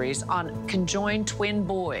surgeries on conjoined twin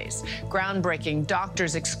boys. Groundbreaking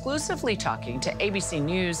doctors exclusively talking to ABC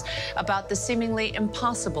News about the seemingly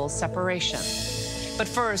impossible separation. But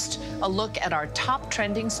first, a look at our top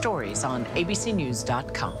trending stories on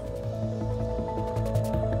abcnews.com.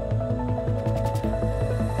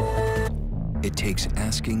 It takes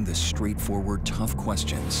asking the straightforward, tough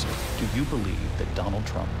questions. Do you believe that Donald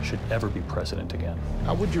Trump should ever be president again?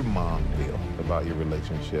 How would your mom feel about your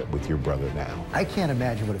relationship with your brother now? I can't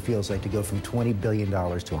imagine what it feels like to go from $20 billion to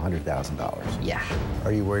 $100,000. Yeah.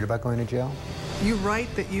 Are you worried about going to jail? You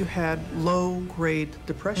write that you had low-grade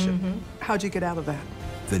depression. How'd you get out of that?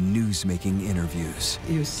 The news-making interviews.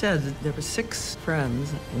 You said that there were 6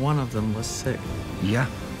 friends. One of them was sick. Yeah.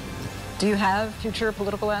 Do you have future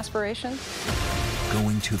political aspirations?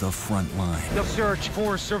 going to the front line. The search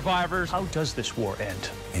for survivors. How does this war end?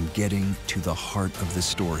 And getting to the heart of the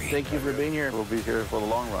story. Thank you for being here. We'll be here for the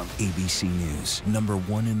long run. ABC News,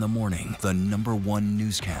 #1 in the morning, the #1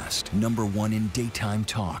 newscast, #1 in daytime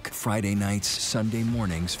talk, Friday nights, Sunday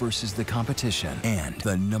mornings versus the competition, and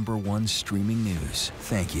the #1 streaming news.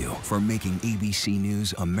 Thank you for making ABC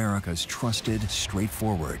News America's trusted,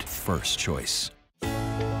 straightforward first choice.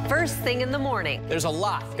 First thing in the morning. There's a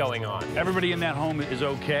lot going on. Everybody in that home is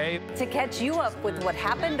okay. To catch you up with what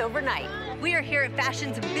happened overnight. We are here at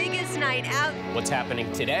fashion's biggest night out. What's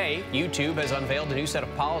happening today? YouTube has unveiled a new set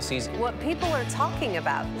of policies. What people are talking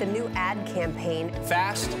about. The new ad campaign.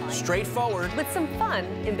 Fast, straightforward. With some fun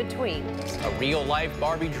in between. A real-life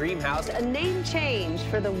Barbie dream house. A name change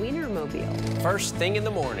for the Wienermobile. First thing in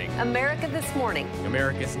the morning. America This Morning.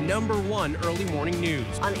 America's #1 early morning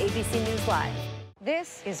news. On ABC News Live.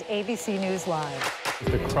 This is ABC News Live.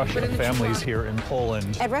 The crush of families here in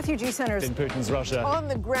Poland. At refugee centers. In Putin's Russia. On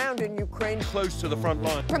the ground in Ukraine. Close to the front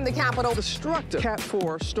line. From the capital. Destructive Cat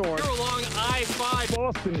 4 storm. We're along I-5.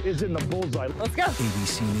 Boston is in the bullseye. Let's go.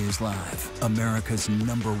 ABC News Live, America's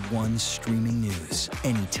 #1 streaming news.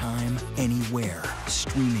 Anytime, anywhere.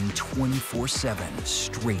 Streaming 24/7,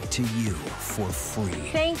 straight to you for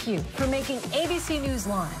free. Thank you for making ABC News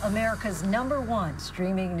Live America's #1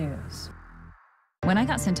 streaming news. When I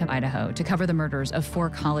got sent to Idaho to cover the murders of 4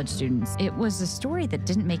 college students, it was a story that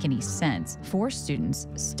didn't make any sense. 4 students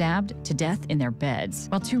stabbed to death in their beds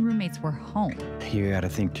while 2 roommates were home. You gotta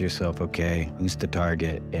think to yourself, okay, who's the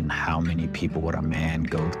target and how many people would a man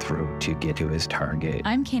go through to get to his target?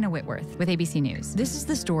 I'm Kana Whitworth with ABC News. This is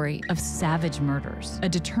the story of savage murders, a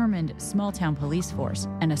determined small-town police force,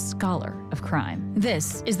 and a scholar of crime.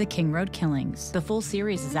 This is the King Road Killings. The full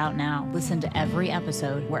series is out now. Listen to every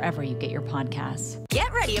episode wherever you get your podcasts.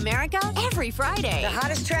 Get ready, America, every Friday. The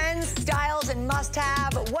hottest trends, styles, and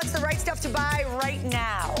must-have. What's the right stuff to buy right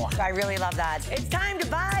now? I really love that. It's time to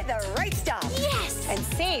buy the right stuff. Yes! And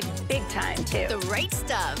save big time, too. The right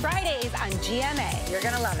stuff. Fridays on GMA. You're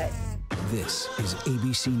going to love it. This is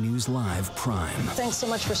ABC News Live Prime. Thanks so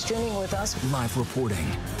much for streaming with us. Live reporting,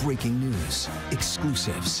 breaking news,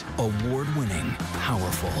 exclusives, award-winning,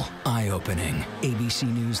 powerful, eye-opening. ABC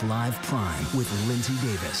News Live Prime with Lindsay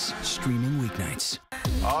Davis, streaming weeknights.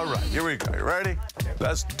 All right, here we go. You ready?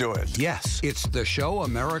 Let's do it. Yes, it's the show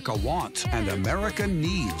America wants and America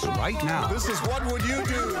needs right now. This is What Would You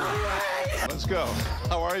Do? Let's go.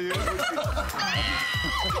 How are you?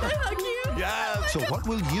 Yeah. So what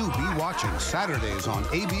will you be watching Saturdays on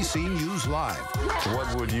ABC News Live?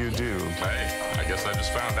 What would you do? Hey, I guess I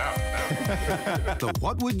just found out. The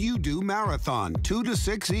What Would You Do Marathon, 2 to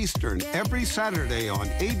 6 Eastern, every Saturday on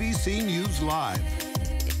ABC News Live.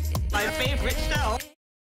 My favorite show.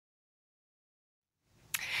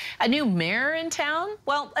 A new mayor in town?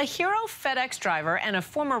 Well, a hero FedEx driver and a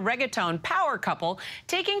former reggaeton power couple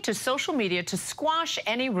taking to social media to squash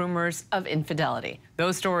any rumors of infidelity.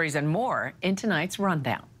 Those stories and more in tonight's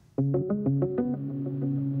rundown.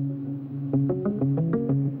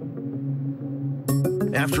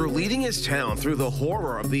 After leading his town through the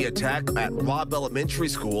horror of the attack at Robb Elementary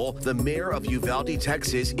School, the mayor of Uvalde,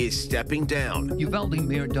 Texas, is stepping down. Uvalde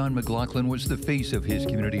Mayor Don McLaughlin was the face of his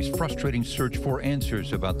community's frustrating search for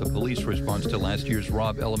answers about the police response to last year's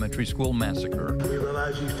Robb Elementary School massacre. We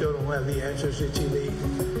realize you still don't have the answers that you need,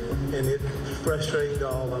 and it's frustrating to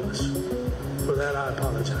all of us. For that, I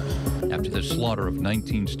apologize. After the slaughter of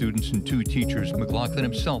 19 students and 2 teachers, McLaughlin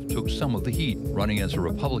himself took some of the heat. Running as a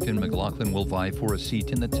Republican, McLaughlin will vie for a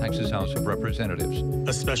seat in the Texas House of Representatives.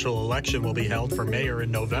 A special election will be held for mayor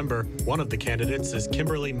in November. One of the candidates is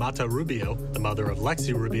Kimberly Mata Rubio, the mother of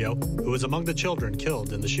Lexi Rubio, who was among the children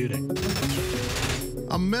killed in the shooting.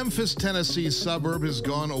 A Memphis, Tennessee suburb has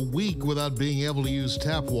gone a week without being able to use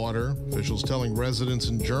tap water. Officials telling residents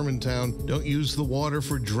in Germantown don't use the water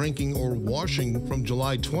for drinking or washing from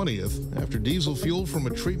July 20th after diesel fuel from a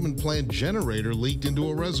treatment plant generator leaked into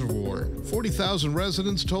a reservoir. 40,000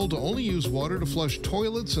 residents told to only use water to flush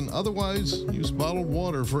toilets and otherwise use bottled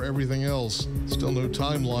water for everything else. Still no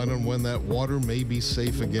timeline on when that water may be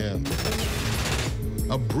safe again.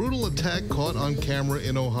 A brutal attack caught on camera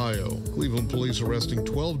in Ohio. Cleveland police arresting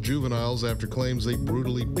 12 juveniles after claims they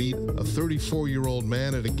brutally beat a 34-year-old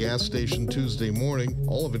man at a gas station Tuesday morning.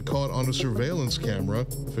 All of it caught on a surveillance camera.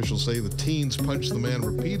 Officials say the teens punched the man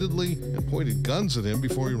repeatedly and pointed guns at him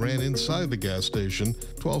before he ran inside the gas station.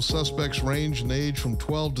 12 suspects ranged in age from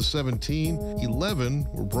 12 to 17. 11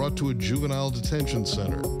 were brought to a juvenile detention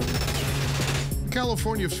center.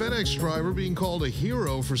 California FedEx driver being called a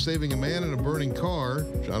hero for saving a man in a burning car.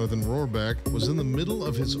 Jonathan Rohrbeck was in the middle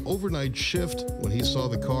of his overnight shift when he saw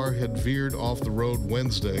the car had veered off the road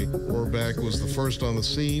Wednesday. Rohrbeck was the first on the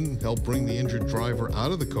scene, helped bring the injured driver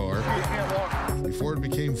out of the car before it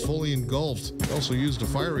became fully engulfed. He also used a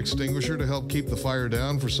fire extinguisher to help keep the fire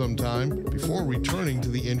down for some time before returning to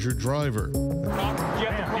the injured driver.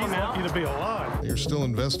 He's lucky to be alive. They're still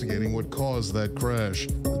investigating what caused that crash.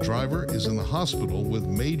 The driver is in the hospital with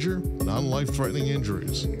major, non-life-threatening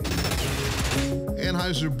injuries.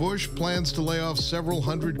 Anheuser-Busch plans to lay off several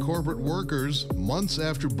hundred corporate workers months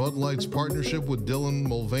after Bud Light's partnership with Dylan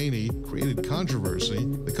Mulvaney created controversy.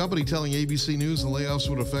 The company telling ABC News the layoffs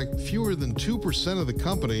would affect fewer than 2% of the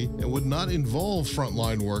company and would not involve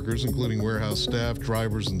frontline workers, including warehouse staff,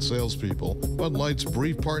 drivers, and salespeople. Bud Light's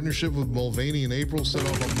brief partnership with Mulvaney in April set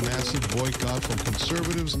off a massive boycott from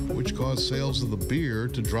conservatives, which caused sales of the beer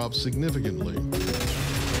to drop significantly.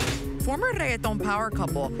 Former reggaeton power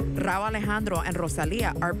couple Rauw Alejandro and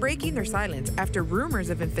Rosalía are breaking their silence after rumors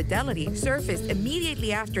of infidelity surfaced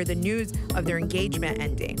immediately after the news of their engagement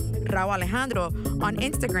ending. Rauw Alejandro on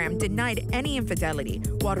Instagram denied any infidelity,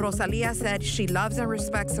 while Rosalía said she loves and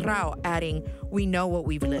respects Rauw, adding, "We know what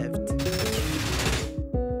we've lived."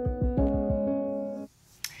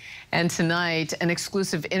 And tonight, an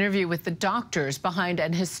exclusive interview with the doctors behind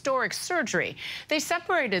an historic surgery. They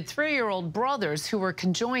separated 3-year-old brothers who were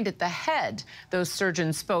conjoined at the head. Those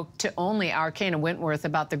surgeons spoke to only our Kana Wentworth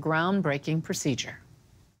about the groundbreaking procedure.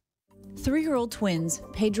 3-year-old twins,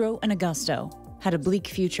 Pedro and Augusto, had a bleak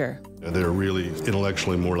future. They're really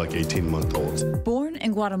intellectually more like 18-month-olds. Born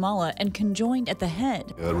in Guatemala and conjoined at the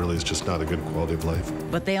head. That really is just not a good quality of life.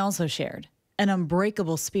 But they also shared an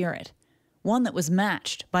unbreakable spirit. One that was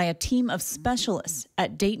matched by a team of specialists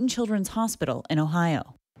at Dayton Children's Hospital in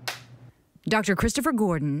Ohio. Dr. Christopher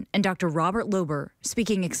Gordon and Dr. Robert Lober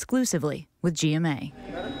speaking exclusively with GMA.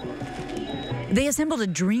 They assembled a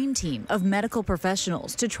dream team of medical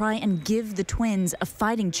professionals to try and give the twins a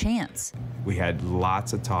fighting chance. We had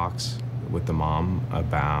lots of talks with the mom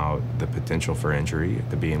about the potential for injury,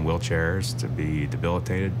 to be in wheelchairs, to be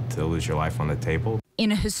debilitated, to lose your life on the table.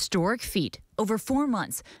 In a historic feat, over 4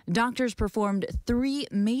 months, doctors performed 3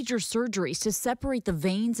 major surgeries to separate the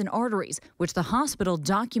veins and arteries, which the hospital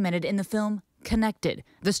documented in the film Connected,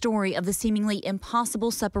 the story of the seemingly impossible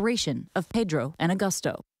separation of Pedro and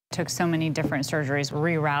Augusto. Took so many different surgeries,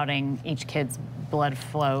 rerouting each kid's blood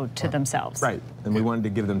flow to themselves. Right, and we wanted to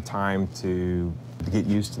give them time to get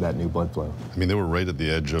used to that new blood flow. I mean, they were right at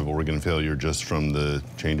the edge of organ failure just from the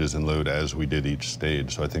changes in load as we did each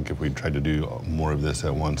stage. So I think if we tried to do more of this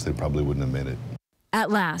at once, they probably wouldn't have made it.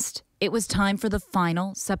 At last, it was time for the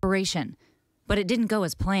final separation. But it didn't go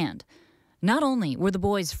as planned. Not only were the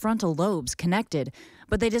boys' frontal lobes connected,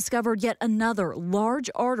 but they discovered yet another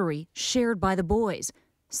large artery shared by the boys.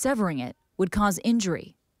 Severing it would cause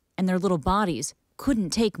injury, and their little bodies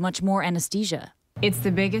couldn't take much more anesthesia. It's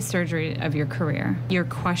the biggest surgery of your career. You're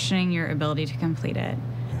questioning your ability to complete it,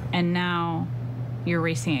 and now you're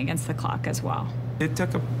racing against the clock as well. It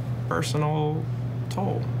took a personal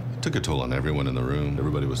toll. It took a toll on everyone in the room.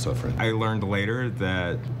 Everybody was suffering. I learned later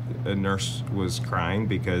that a nurse was crying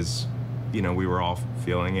because, you know, we were all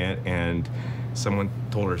feeling it, and someone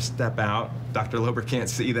told her, "Step out. Dr. Lober can't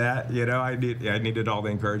see that." You know, I needed all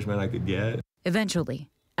the encouragement I could get.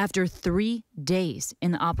 Eventually, after 3 days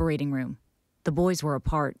in the operating room, the boys were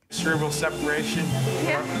apart. Cerebral separation,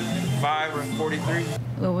 5 or 43.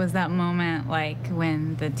 What was that moment like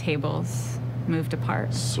when the tables moved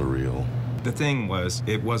apart? Surreal. The thing was,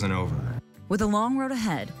 it wasn't over. With a long road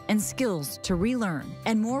ahead and skills to relearn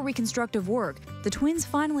and more reconstructive work, the twins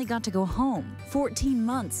finally got to go home 14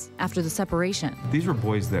 months after the separation. These were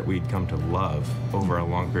boys that we'd come to love over a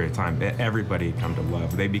long period of time. Everybody had come to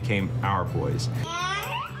love. They became our boys.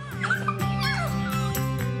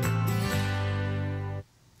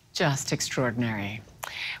 Just extraordinary.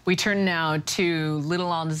 We turn now to Lil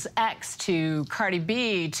Nas X, to Cardi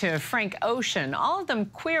B, to Frank Ocean, all of them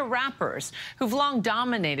queer rappers who've long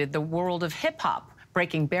dominated the world of hip-hop,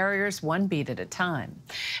 breaking barriers one beat at a time.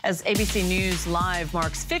 As ABC News Live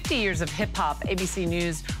marks 50 years of hip-hop, ABC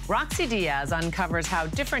News' Roxy Diaz uncovers how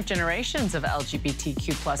different generations of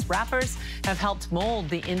LGBTQ+ rappers have helped mold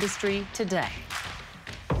the industry today.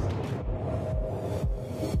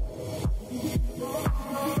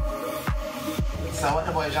 So what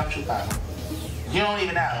the boy jumped you about? You don't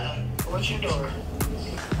even know. What you doing?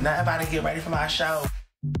 Nothing about to get ready for my show.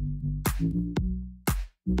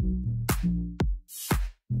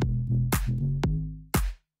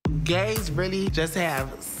 Gays really just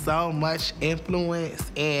have so much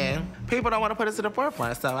influence, and people don't want to put us to the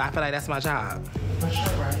forefront, so I feel like that's my job.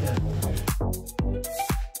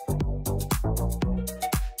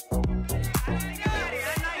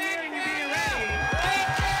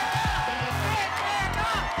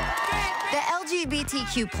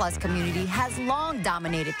 LGBTQ+ community has long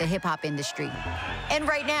dominated the hip-hop industry. And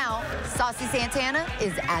right now, Saucy Santana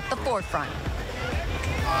is at the forefront.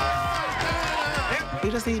 We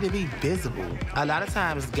just need to be visible. A lot of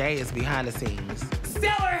times, gay is behind the scenes.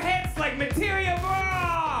 Stellar hits like Material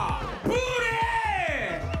Raw! Booty!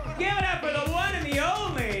 Give it up for the one and the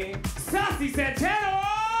only, Saucy Santana!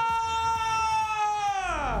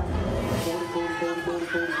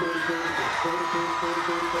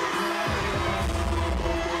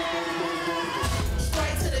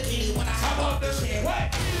 Straight to the key when I hop off the shit.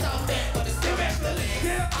 What? So fat, but it's still back to the leg.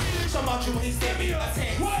 Yeah. Show about you when he sent me a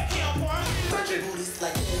text. What? He on point. Touching booties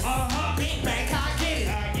like this. Big bang, I get it.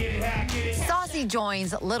 I get it, I get it. Saucy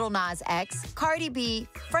joins Lil Nas X, Cardi B,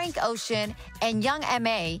 Frank Ocean, and Young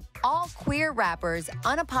M.A., all queer rappers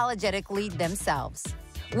unapologetically themselves.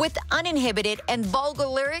 With uninhibited and vulgar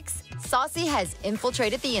lyrics, Saucy has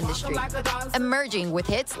infiltrated the industry, emerging with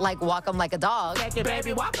hits like Walk 'Em Like a Dog.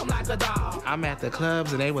 I'm at the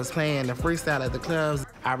clubs and they was playing the freestyle at the clubs.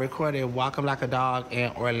 I recorded Walk 'Em Like a Dog in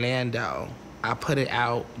Orlando. I put it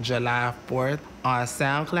out July 4th on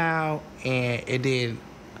SoundCloud and it did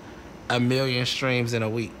 1 million streams in a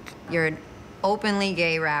week. You're an openly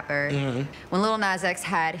gay rapper. When Lil Nas X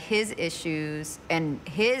had his issues and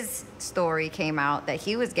his story came out that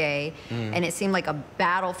he was gay and it seemed like a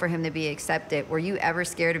battle for him to be accepted, were you ever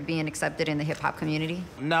scared of being accepted in the hip-hop community?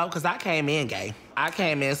 No, because I came in gay. I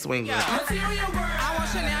came in swinging. I want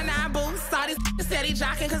Chanel 9 boots. Saw these steady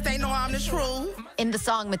jocking because they know I'm the truth. In the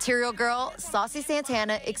song Material Girl, Saucy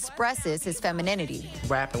Santana expresses his femininity.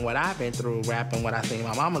 Rapping what I've been through, rapping what I seen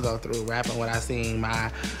my mama go through, rapping what I seen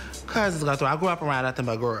my cousins go through. I grew up around nothing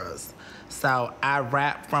but girls. So I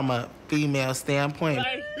rap from a female standpoint.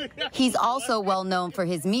 He's also well known for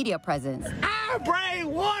his media presence. I bring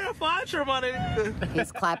water for money.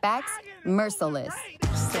 His clapbacks, merciless.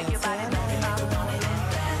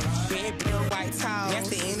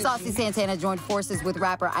 Saucy Santana joined forces with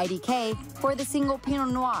rapper IDK for the single Pinot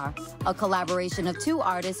Noir, a collaboration of two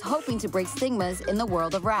artists hoping to break stigmas in the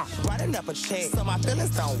world of rap. Running up a check so my feelings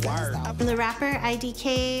don't work. The rapper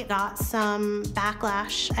IDK got some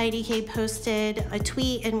backlash. IDK posted a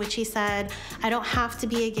tweet in which he said, "I don't have to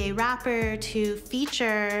be a gay rapper to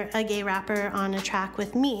feature a gay rapper on a track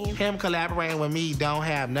with me." Him collaborating with me don't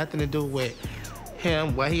have nothing to do with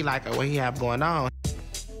him, what he like or what he have going on.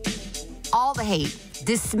 All the hate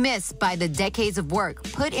dismissed by the decades of work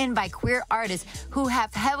put in by queer artists who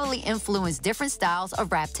have heavily influenced different styles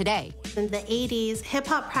of rap today. In the 80s,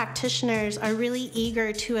 hip-hop practitioners are really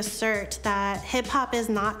eager to assert that hip-hop is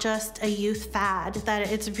not just a youth fad,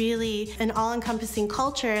 that it's really an all-encompassing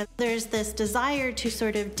culture. There's this desire to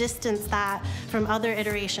sort of distance that from other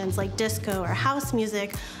iterations like disco or house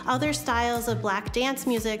music, other styles of Black dance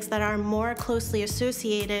musics that are more closely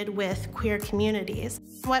associated with queer communities.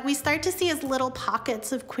 What we start to see is little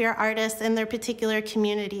pockets of queer artists in their particular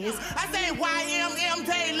communities. I say YMM,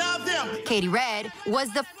 they love them. Katie Red was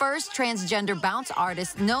the first transgender bounce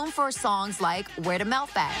artist known for songs like Where the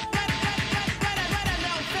Mouth At.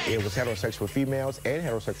 It was heterosexual females and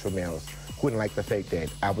heterosexual males who didn't like the fact that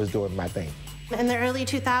I was doing my thing. In the early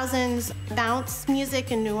 2000s, bounce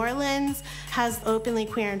music in New Orleans has openly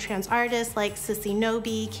queer and trans artists like Sissy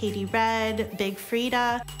Nobi, Katie Red, Big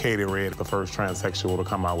Frida. Katie Red, the first transsexual to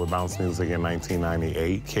come out with bounce music in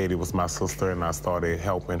 1998. Katie was my sister, and I started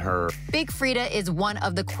helping her. Big Frida is one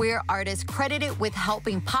of the queer artists credited with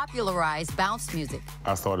helping popularize bounce music.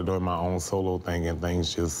 I started doing my own solo thing, and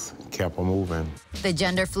things just kept on moving. The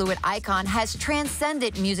gender-fluid icon has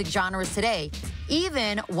transcended music genres today.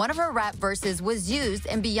 Even one of her rap verses was used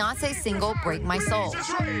in Beyonce's single Break My Soul.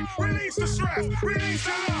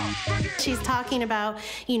 She's talking about,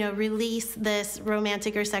 release this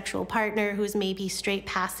romantic or sexual partner who's maybe straight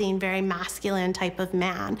passing, very masculine type of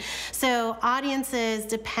man. So audiences,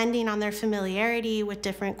 depending on their familiarity with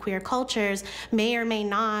different queer cultures, may or may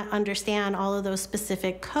not understand all of those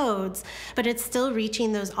specific codes, but it's still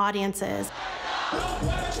reaching those audiences.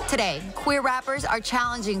 Today, queer rappers are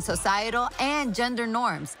challenging societal and gender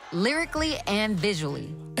norms, lyrically and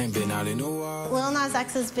visually. Lil Nas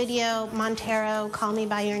X's video, Montero, Call Me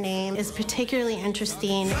By Your Name, is particularly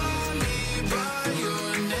interesting.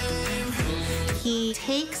 He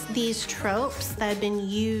takes these tropes that have been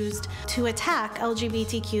used to attack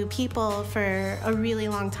LGBTQ people for a really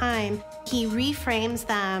long time. He reframes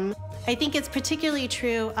them. I think it's particularly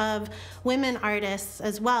true of women artists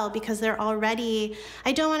as well, because they're already,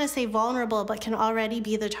 I don't want to say vulnerable, but can already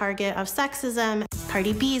be the target of sexism.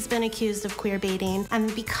 Cardi B's been accused of queer baiting.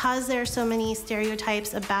 And because there are so many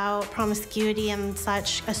stereotypes about promiscuity and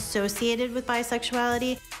such associated with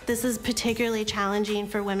bisexuality, this is particularly challenging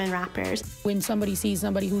for women rappers. When somebody sees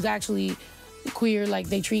somebody who's actually queer, like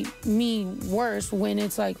they treat me worse when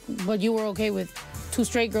it's like, but you were okay with two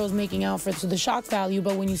straight girls making out for the shock value,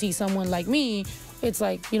 but when you see someone like me, it's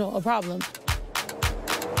like, you know, a problem.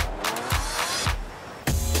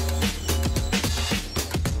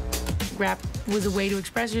 Rap was a way to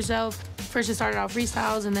express yourself. First it started out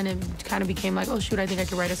freestyles, and then it kind of became like, oh shoot, I think I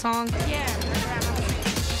could write a song. Yeah.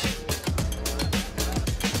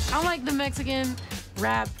 I'm like the Mexican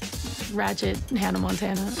rap ratchet Hannah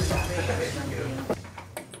Montana.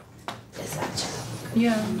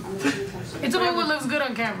 Yeah. It's about what looks good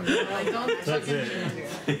on camera. Like, don't. That's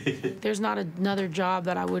it. There's not another job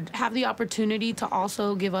that I would have the opportunity to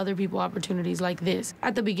also give other people opportunities like this.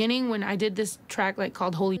 At the beginning, when I did this track like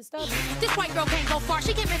called Holy Stuff, this white girl can't go far.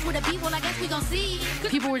 She can't mess with the people. I guess we gonna see.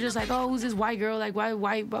 People were just like, oh, who's this white girl? Like, why,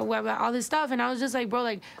 all this stuff. And I was just like, bro,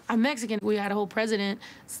 like, I'm Mexican. We had a whole president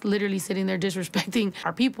literally sitting there disrespecting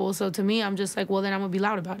our people. So to me, I'm just like, well, then I'm gonna be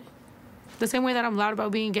loud about it. The same way that I'm loud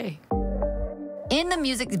about being gay. In the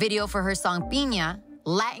music video for her song Piña,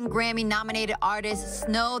 Latin Grammy-nominated artist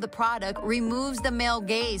Snow the Product removes the male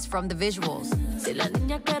gaze from the visuals.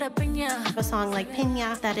 A song like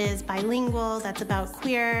Piña that is bilingual, that's about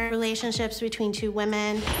queer relationships between two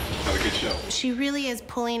women. Have a good show. She really is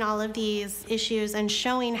pulling all of these issues and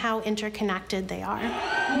showing how interconnected they are.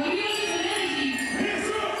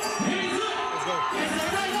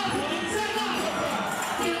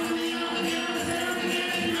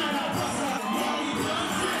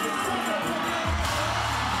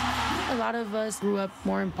 A lot of us grew up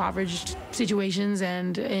more impoverished situations,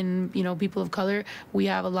 and in, you know, people of color, we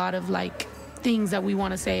have a lot of like things that we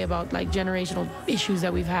want to say about like generational issues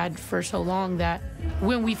that we've had for so long, that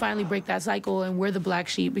when we finally break that cycle and we're the black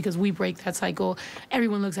sheep because we break that cycle,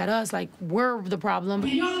 everyone looks at us like we're the problem.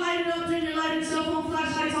 Can y'all light it up, turn your light and cell phone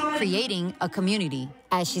flashlights on? Creating a community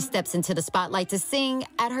as she steps into the spotlight to sing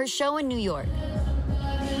at her show in New York.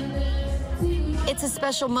 It's a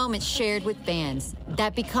special moment shared with fans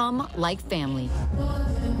that become like family.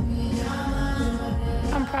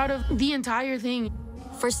 I'm proud of the entire thing.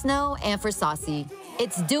 For Snow and for Saucy,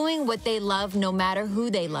 it's doing what they love no matter who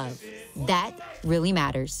they love. That really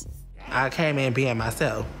matters. I came in being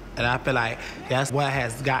myself, and I feel like that's what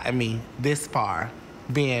has gotten me this far,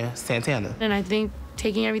 being Santana. And I think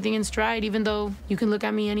taking everything in stride, even though you can look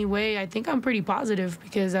at me any way, I think I'm pretty positive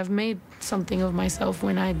because I've made something of myself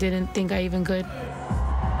when I didn't think I even could.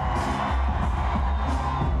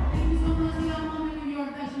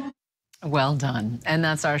 Well done. And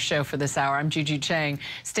that's our show for this hour. I'm Juju Chang.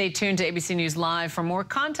 Stay tuned to ABC News Live for more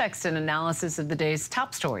context and analysis of the day's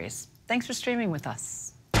top stories. Thanks for streaming with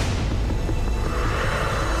us.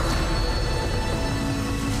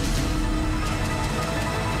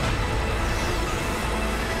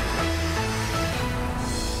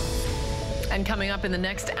 And coming up in the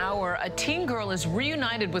next hour, a teen girl is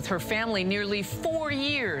reunited with her family nearly 4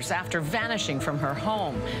 years after vanishing from her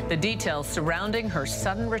home. The details surrounding her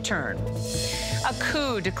sudden return. A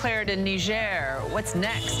coup declared in Niger. What's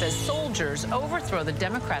next as soldiers overthrow the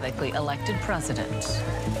democratically elected president?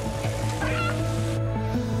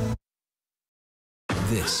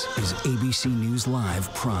 This is ABC News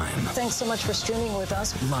Live Prime. Thanks so much for streaming with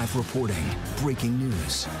us. Live reporting, breaking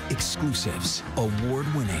news, exclusives,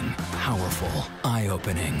 award-winning, powerful,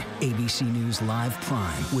 eye-opening. ABC News Live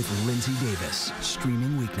Prime with Lindsay Davis.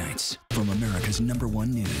 Streaming weeknights. From America's #1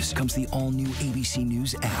 news comes the all-new ABC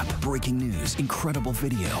News app. Breaking news, incredible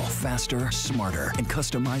video, faster, smarter, and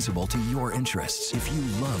customizable to your interests. If you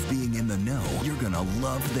love being in the know, you're gonna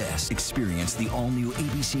love this. Experience the all-new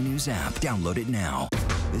ABC News app. Download it now.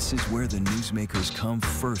 This is where the newsmakers come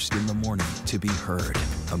first in the morning to be heard.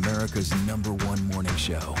 America's #1 morning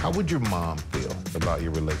show. How would your mom feel about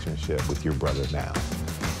your relationship with your brother now?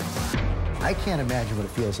 I can't imagine what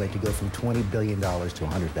it feels like to go from $20 billion to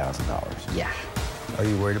 $100,000. Yeah. Are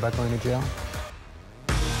you worried about going to jail?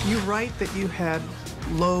 You write that you had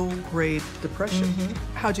low-grade depression.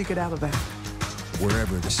 How'd you get out of that?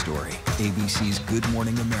 Wherever the story, ABC's Good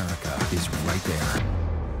Morning America is right there.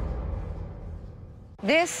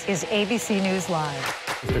 This is ABC News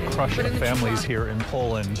Live. The crush of families here in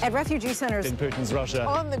Poland. At refugee centers. In Putin's Russia.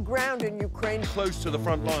 On the ground in Ukraine. Close to the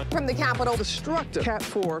front line. From the capital. Destructive Cat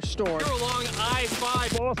 4 storm. You're along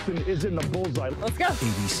I-5. Boston is in the bullseye. Let's go.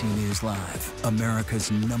 ABC News Live,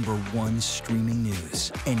 America's #1 streaming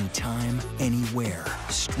news. Anytime, anywhere.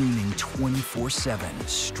 Streaming 24/7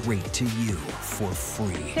 straight to you for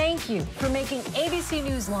free. Thank you for making ABC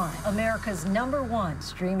News Live America's #1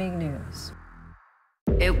 streaming news.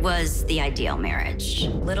 It was the ideal marriage.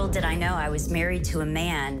 Little did I know I was married to a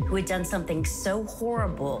man who had done something so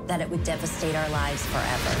horrible that it would devastate our lives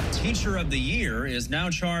forever. Teacher of the Year is now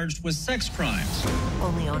charged with sex crimes.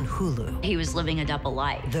 Only on Hulu. He was living a double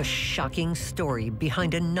life. The shocking story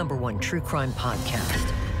behind a #1 true crime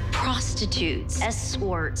podcast. Prostitutes,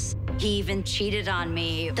 escorts. He even cheated on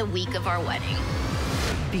me the week of our wedding.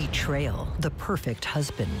 Betrayal, the perfect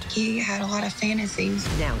husband. He had a lot of fantasies.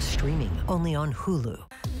 Now streaming only on Hulu.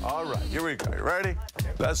 All right, here we go. You ready?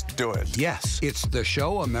 Let's do it. Yes, it's the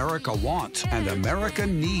show America wants and America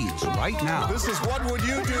needs right now. This is What Would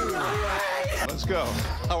You Do? Let's go.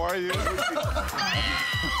 How are you?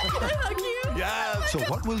 Yes. So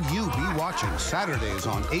what will you be watching Saturdays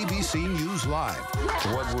on ABC News Live?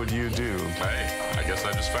 What would you do? Hey, I guess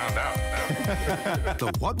I just found out.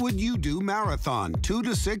 The What Would You Do Marathon, 2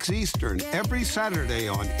 to 6 Eastern, every Saturday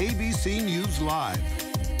on ABC News Live.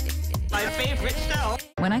 My favorite show.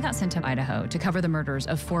 When I got sent to Idaho to cover the murders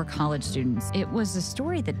of 4 college students, it was a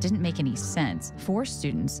story that didn't make any sense. 4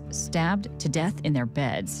 students stabbed to death in their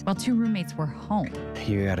beds while 2 roommates were home.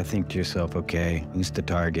 You got to think to yourself, okay, who's the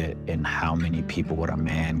target and how many people would a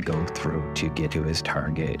man go through to get to his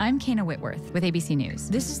target? I'm Kana Whitworth with ABC News.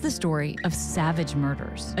 This is the story of savage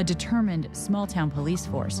murders, a determined small-town police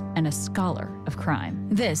force, and a scholar of crime.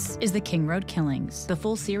 This is the King Road Killings. The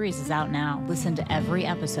full series is out now. Listen to every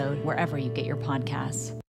episode wherever you get your podcasts.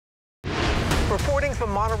 Reporting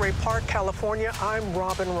from Monterey Park, California, I'm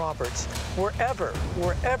Robin Roberts. Wherever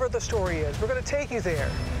the story is, we're going to take you there.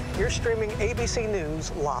 You're streaming ABC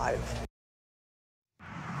News Live.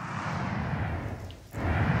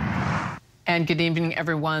 And good evening,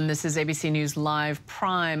 everyone. This is ABC News Live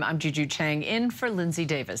Prime. I'm Juju Chang in for Lindsay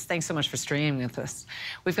Davis. Thanks so much for streaming with us.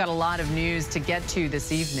 We've got a lot of news to get to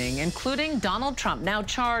this evening, including Donald Trump now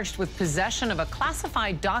charged with possession of a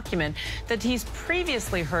classified document that he's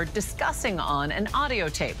previously heard discussing on an audio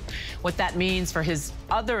tape. What that means for his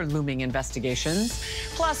other looming investigations.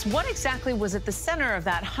 Plus, what exactly was at the center of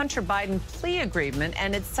that Hunter Biden plea agreement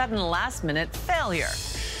and its sudden last-minute failure?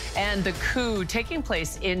 And the coup taking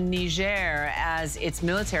place in Niger as its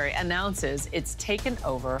military announces it's taken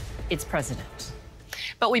over its president.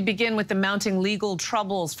 But we begin with the mounting legal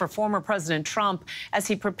troubles for former President Trump as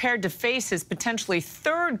he prepared to face his potentially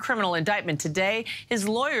 3rd criminal indictment today. His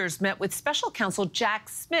lawyers met with special counsel Jack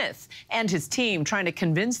Smith and his team, trying to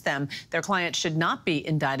convince them their client should not be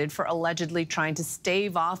indicted for allegedly trying to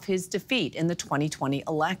stave off his defeat in the 2020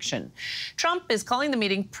 election. Trump is calling the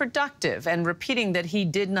meeting productive and repeating that he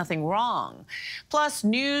did nothing wrong. Plus,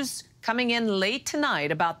 news coming in late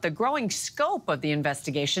tonight about the growing scope of the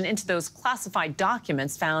investigation into those classified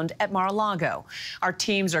documents found at Mar-a-Lago. Our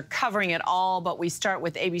teams are covering it all, but we start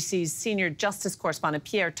with ABC's senior justice correspondent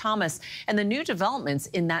Pierre Thomas and the new developments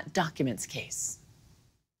in that documents case.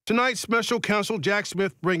 Tonight, special counsel Jack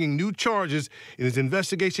Smith bringing new charges in his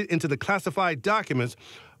investigation into the classified documents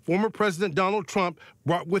former President Donald Trump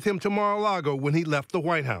brought with him to Mar-a-Lago when he left the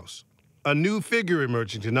White House. A new figure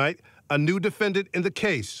emerging tonight, a new defendant in the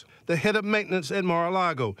case. The head of maintenance at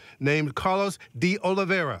Mar-a-Lago, named Carlos de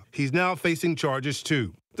Oliveira. He's now facing charges,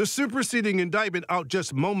 too. The superseding indictment out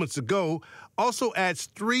just moments ago also adds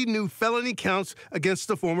 3 new felony counts against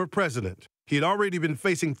the former president. He had already been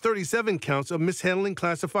facing 37 counts of mishandling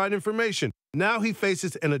classified information. Now he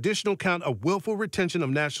faces an additional count of willful retention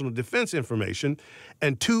of national defense information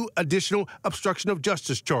and 2 additional obstruction of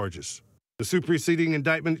justice charges. The superseding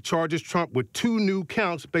indictment charges Trump with 2 new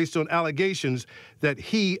counts based on allegations that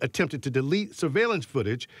he attempted to delete surveillance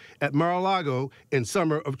footage at Mar-a-Lago in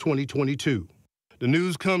summer of 2022. The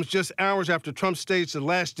news comes just hours after Trump staged a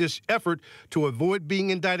last-ditch effort to avoid being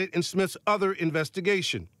indicted in Smith's other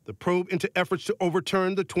investigation, the probe into efforts to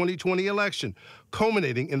overturn the 2020 election,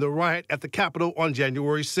 culminating in the riot at the Capitol on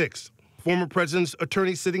January 6th. Former president's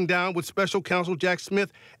attorney sitting down with special counsel Jack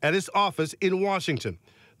Smith at his office in Washington.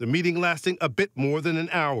 The meeting lasting a bit more than an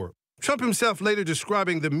hour. Trump himself later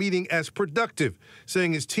describing the meeting as productive,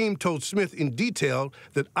 saying his team told Smith in detail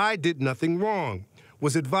that I did nothing wrong,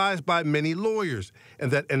 was advised by many lawyers, and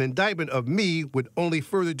that an indictment of me would only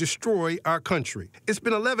further destroy our country. It's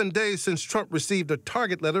been 11 days since Trump received a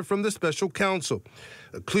target letter from the special counsel,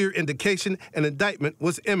 a clear indication an indictment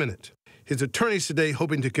was imminent. His attorneys today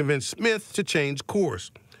hoping to convince Smith to change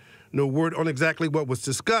course. No word on exactly what was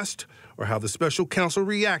discussed or how the special counsel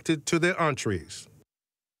reacted to their entrees.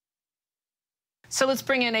 So let's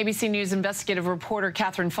bring in ABC News investigative reporter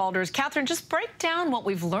Catherine Falders. Catherine, just break down what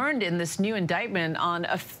we've learned in this new indictment on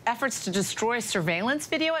efforts to destroy surveillance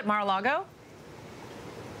video at Mar-a-Lago.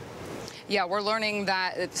 Yeah, we're learning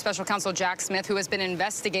that Special Counsel Jack Smith, who has been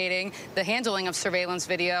investigating the handling of surveillance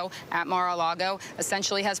video at Mar-a-Lago,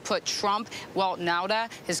 essentially has put Trump, Walt Nauta,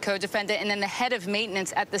 his co-defendant, and then the head of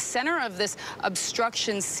maintenance at the center of this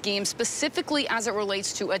obstruction scheme, specifically as it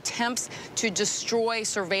relates to attempts to destroy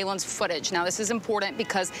surveillance footage. Now, this is important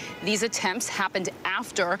because these attempts happened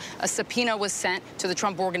after a subpoena was sent to the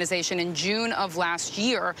Trump Organization in June of last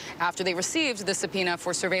year, after they received the subpoena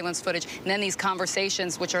for surveillance footage. And then these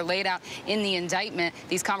conversations, which are laid out in the indictment,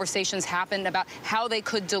 these conversations happened about how they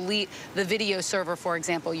could delete the video server, for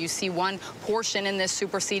example. You see one portion in this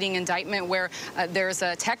superseding indictment where there's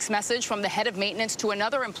a text message from the head of maintenance to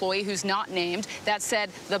another employee who's not named that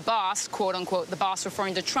said the boss, quote unquote, the boss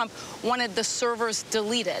referring to Trump, wanted the servers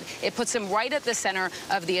deleted. It puts him right at the center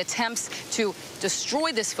of the attempts to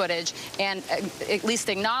destroy this footage and at least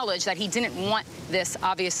acknowledge that he didn't want this,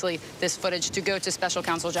 obviously, this footage to go to Special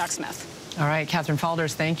Counsel Jack Smith. All right, Catherine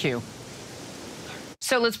Falders, thank you.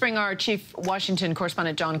 So let's bring our chief Washington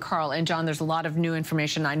correspondent, John Karl. And John, there's a lot of new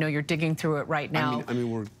information. I know you're digging through it right now. I mean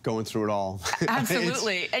we're going through it all.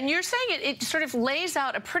 Absolutely. And you're saying it sort of lays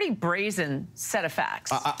out a pretty brazen set of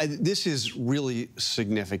facts. This is really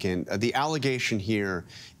significant. The allegation here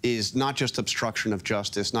is not just obstruction of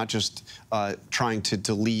justice, not just trying to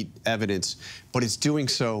delete evidence, but it's doing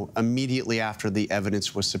so immediately after the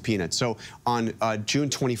evidence was subpoenaed. So on June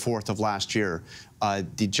 24th of last year,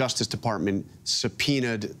 the Justice Department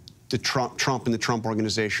subpoenaed the Trump and the Trump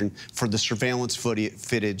Organization for the surveillance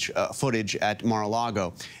footage at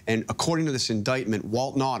Mar-a-Lago. And according to this indictment,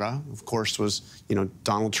 Walt Nauta, of course, was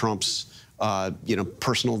Donald Trump's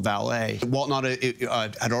personal valet. Walt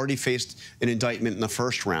Nauta had already faced an indictment in the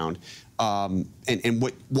first round. And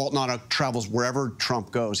what Walt Nauta travels wherever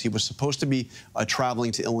Trump goes. He was supposed to be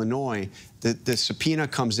traveling to Illinois. The subpoena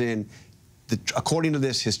comes in. According to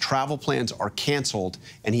this, his travel plans are canceled,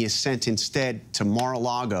 and he is sent instead to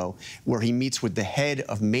Mar-a-Lago, where he meets with the head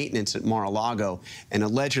of maintenance at Mar-a-Lago and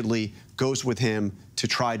allegedly goes with him to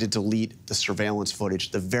try to delete the surveillance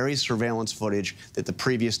footage, the very surveillance footage that the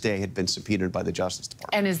previous day had been subpoenaed by the Justice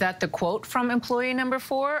Department. And is that the quote from employee number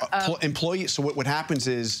 4? So what happens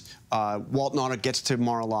is Walt Nauta gets to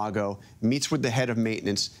Mar-a-Lago, meets with the head of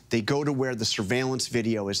maintenance. They go to where the surveillance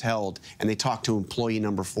video is held, and they talk to employee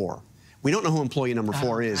number 4. We don't know who employee number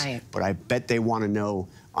 4 is, but I bet they want to know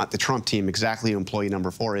the Trump team exactly who employee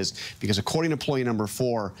number 4 is, because according to employee number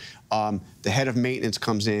 4, the head of maintenance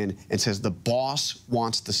comes in and says the boss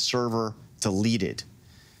wants the server deleted.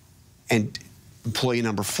 And employee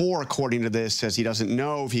number 4, according to this, says he doesn't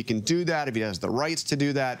know if he can do that, if he has the rights to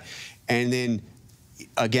do that. And then,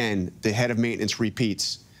 again, the head of maintenance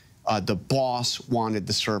repeats, the boss wanted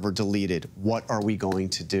the server deleted. What are we going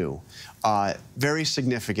to do? Very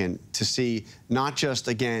significant to see not just,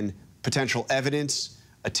 again, potential evidence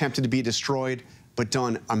attempted to be destroyed, but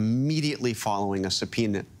done immediately following a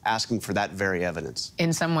subpoena asking for that very evidence.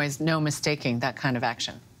 In some ways, no mistaking that kind of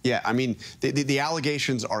action. Yeah, I mean, the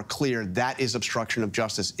allegations are clear. That is obstruction of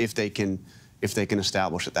justice if they can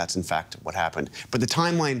establish that that's in fact what happened. But the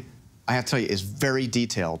timeline, I have to tell you, is very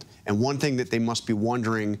detailed. And one thing that they must be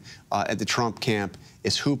wondering at the Trump camp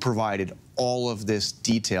is who provided all of this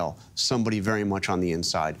detail. Somebody very much on the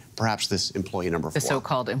inside, perhaps this employee number 4. The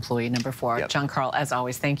so-called employee number 4. Yep. John Karl, as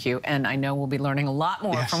always, thank you. And I know we'll be learning a lot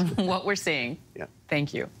more from what we're seeing. Yep.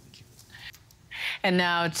 Thank you. And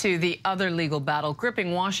now to the other legal battle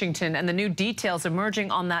gripping Washington and the new details emerging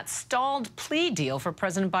on that stalled plea deal for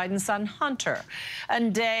President Biden's son, Hunter. A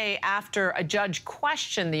day after a judge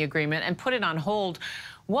questioned the agreement and put it on hold,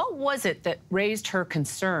 what was it that raised her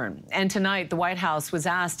concern? And tonight, the White House was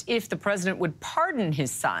asked if the president would pardon his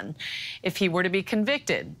son if he were to be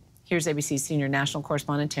convicted. Here's ABC senior national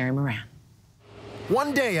correspondent Terry Moran.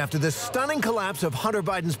 One day after the stunning collapse of Hunter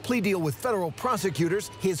Biden's plea deal with federal prosecutors,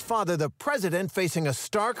 his father, the president, facing a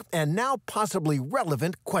stark and now possibly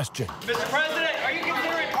relevant question. Mr. President, are you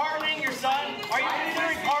considering pardoning your son? Are you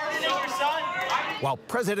considering pardoning your son? While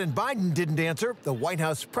President Biden didn't answer, the White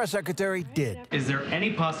House press secretary did. Is there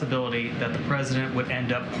any possibility that the president would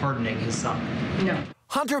end up pardoning his son? No.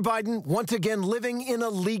 Hunter Biden once again living in a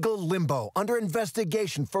legal limbo under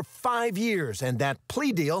investigation for 5 years, and that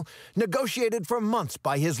plea deal negotiated for months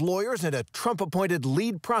by his lawyers and a Trump-appointed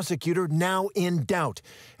lead prosecutor now in doubt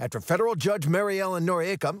after federal judge Mary Ellen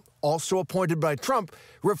Noriega, also appointed by Trump,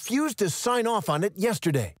 refused to sign off on it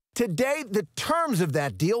yesterday. Today, the terms of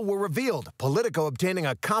that deal were revealed, Politico obtaining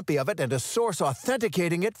a copy of it and a source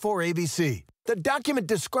authenticating it for ABC. The document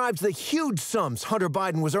describes the huge sums Hunter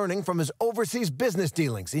Biden was earning from his overseas business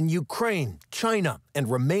dealings in Ukraine, China,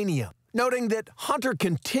 and Romania, noting that Hunter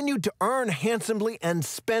continued to earn handsomely and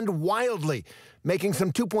spend wildly, making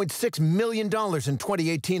some $2.6 million in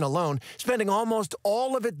 2018 alone, spending almost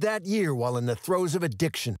all of it that year while in the throes of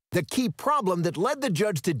addiction. The key problem that led the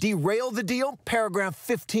judge to derail the deal, paragraph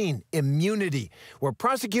 15, immunity, where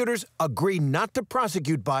prosecutors agree not to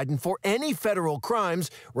prosecute Biden for any federal crimes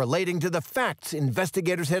relating to the facts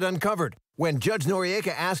investigators had uncovered. When Judge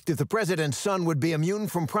Noriega asked if the president's son would be immune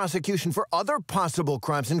from prosecution for other possible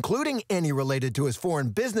crimes, including any related to his foreign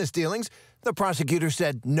business dealings, the prosecutor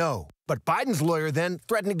said no. But Biden's lawyer then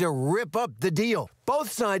threatening to rip up the deal.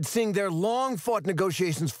 Both sides seeing their long-fought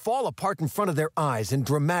negotiations fall apart in front of their eyes in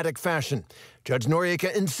dramatic fashion. Judge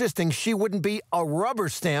Noriega insisting she wouldn't be a rubber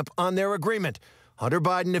stamp on their agreement. Hunter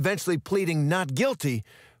Biden eventually pleading not guilty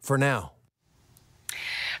for now.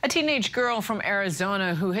 A teenage girl from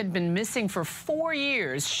Arizona who had been missing for 4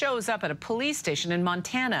 years shows up at a police station in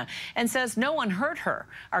Montana and says no one hurt her.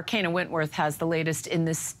 Our Kana Wentworth has the latest in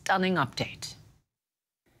this stunning update.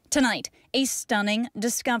 Tonight, a stunning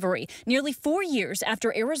discovery. Nearly 4 years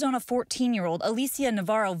after Arizona 14-year-old Alicia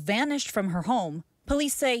Navarro vanished from her home,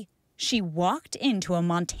 police say she walked into a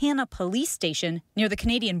Montana police station near the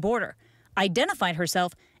Canadian border, identified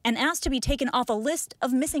herself, and asked to be taken off a list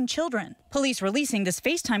of missing children. Police releasing this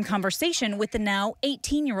FaceTime conversation with the now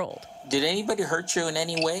 18-year-old. Did anybody hurt you in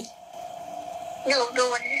any way? No, no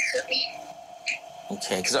one hurt me.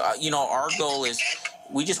 Okay, because, our goal is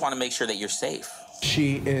we just want to make sure that you're safe.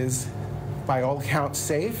 She is, by all accounts,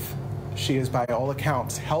 safe. She is, by all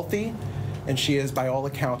accounts, healthy. And she is, by all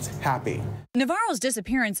accounts, happy. Navarro's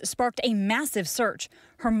disappearance sparked a massive search.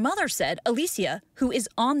 Her mother said Alicia, who is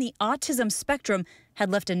on the autism spectrum, had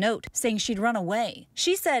left a note saying she'd run away.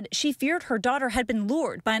 She said she feared her daughter had been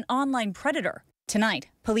lured by an online predator. Tonight,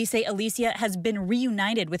 police say Alicia has been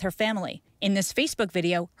reunited with her family. In this Facebook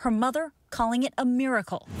video, her mother calling it a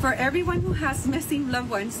miracle. For everyone who has missing loved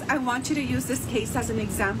ones, I want you to use this case as an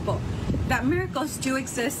example that miracles do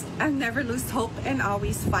exist and never lose hope and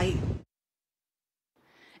always fight.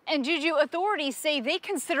 And Juju, authorities say they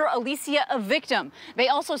consider Alicia a victim. They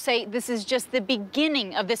also say this is just the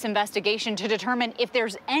beginning of this investigation to determine if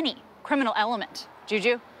there's any criminal element.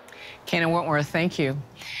 Juju? Kana Wentworth, thank you.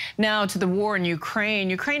 Now to the war in Ukraine.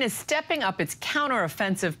 Ukraine is stepping up its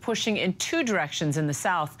counteroffensive, pushing in 2 directions in the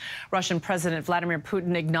south. Russian President Vladimir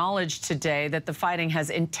Putin acknowledged today that the fighting has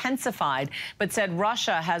intensified, but said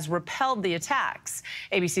Russia has repelled the attacks.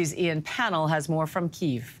 ABC's Ian Pannell has more from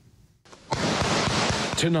Kyiv.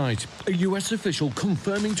 Tonight, a U.S. official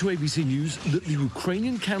confirming to ABC News that the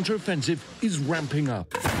Ukrainian counteroffensive is ramping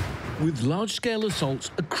up, with large-scale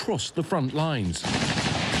assaults across the front lines.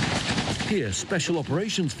 Here, Special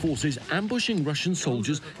Operations Forces ambushing Russian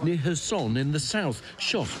soldiers near Kherson in the south,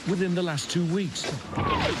 shot within the last 2 weeks.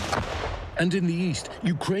 And in the east,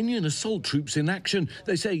 Ukrainian assault troops in action,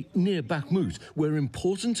 they say near Bakhmut, where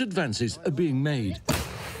important advances are being made.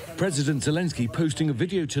 President Zelensky posting a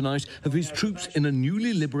video tonight of his troops in a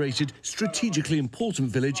newly liberated, strategically important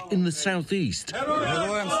village in the southeast.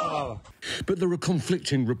 But there are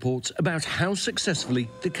conflicting reports about how successfully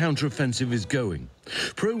the counteroffensive is going.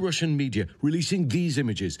 Pro-Russian media releasing these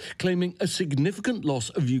images, claiming a significant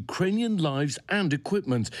loss of Ukrainian lives and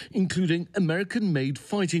equipment, including American-made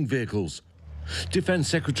fighting vehicles. Defense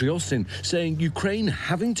Secretary Austin saying Ukraine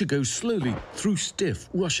having to go slowly through stiff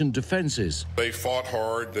Russian defenses. They fought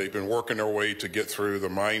hard. They've been working their way to get through the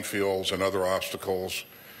minefields and other obstacles.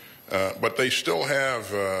 But they still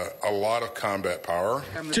have a lot of combat power.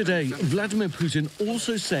 Today, Vladimir Putin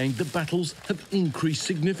also saying the battles have increased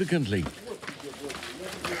significantly.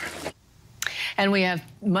 And we have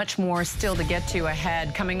much more still to get to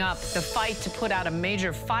ahead. Coming up, the fight to put out a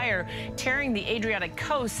major fire tearing the Adriatic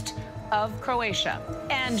coast of Croatia,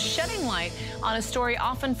 and shedding light on a story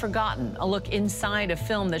often forgotten, a look inside a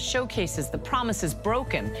film that showcases the promises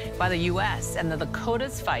broken by the U.S. and the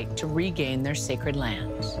Lakota's fight to regain their sacred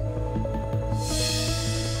land.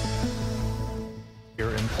 Here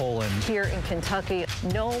in Poland, Here in Kentucky,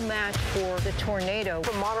 no match for the tornado.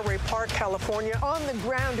 From Monterey Park, California, On the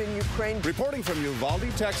ground in Ukraine. Reporting from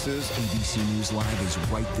Uvalde, Texas. ABC News Live is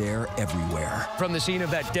right there everywhere. From the scene of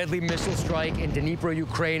that deadly missile strike in Dnipro,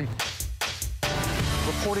 Ukraine.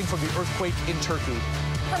 Reporting from the earthquake in Turkey.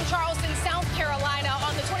 From Charleston, South Carolina,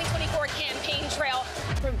 on the 2024 campaign trail.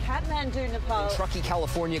 From Kathmandu, Nepal. In Truckee,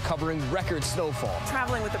 California, covering record snowfall.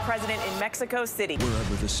 Traveling with the president in Mexico City.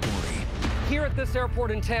 Wherever the story. Here at this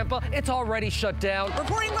airport in Tampa, it's already shut down.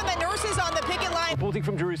 Reporting from the nurses on the picket line. Reporting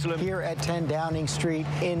from Jerusalem. Here at 10 Downing Street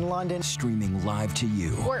in London. Streaming live to you.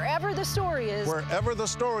 Wherever the story is. Wherever the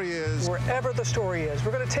story is. Wherever the story is,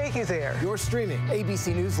 we're going to take you there. You're streaming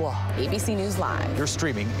ABC News Live. ABC News Live. You're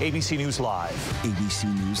streaming ABC News Live.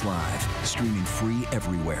 ABC News Live. Streaming free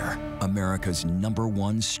everywhere. America's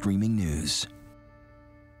 #1 streaming news.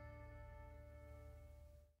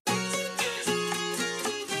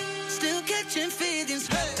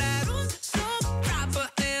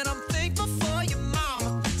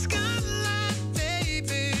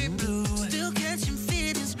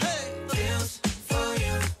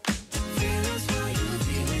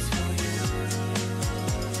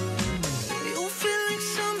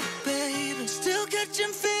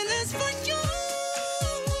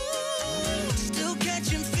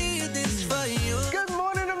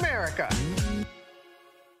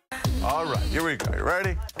 All right, here we go. You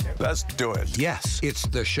ready? Let's do it. Yes, it's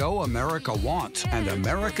the show America wants and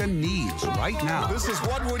America needs right now. This is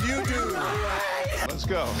What Would You Do? Let's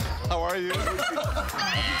go. How are you? Can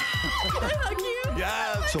I hug you?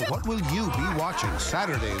 Yeah. So what will you be watching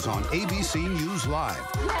Saturdays on ABC News Live?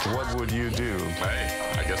 What would you do?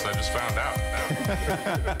 Hey, I guess I just found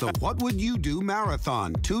out. The What Would You Do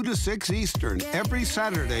Marathon, 2 to 6 Eastern, every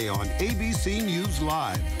Saturday on ABC News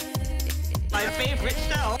Live. My favorite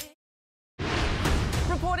show.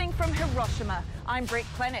 Reporting from Hiroshima, I'm Britt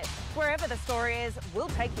Clennis. Wherever the story is, we'll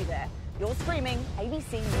take you there. You're streaming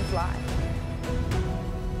ABC News Live.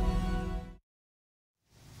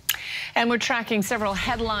 And we're tracking several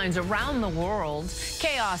headlines around the world.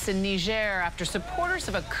 Chaos in Niger after supporters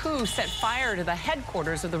of a coup set fire to the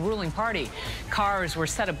headquarters of the ruling party. Cars were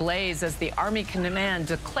set ablaze as the army command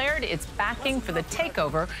declared its backing for the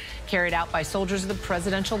takeover carried out by soldiers of the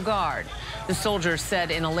Presidential Guard. The soldiers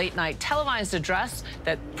said in a late-night televised address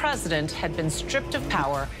that the president had been stripped of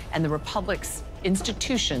power and the republic's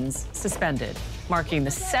institutions suspended, marking the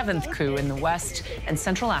 7th coup in the West and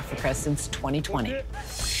Central Africa since 2020.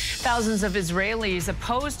 Thousands of Israelis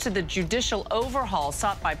opposed to the judicial overhaul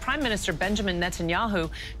sought by Prime Minister Benjamin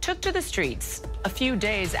Netanyahu took to the streets a few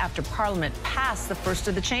days after Parliament passed the first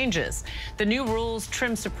of the changes. The new rules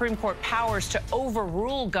trim Supreme Court powers to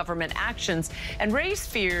overrule government actions and raise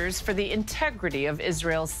fears for the integrity of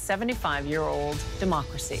Israel's 75-year-old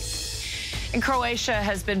democracy. And Croatia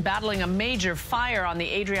has been battling a major fire on the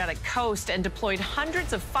Adriatic coast and deployed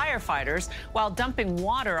hundreds of firefighters while dumping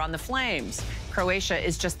water on the flames. Croatia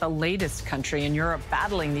is just the latest country in Europe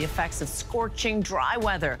battling the effects of scorching, dry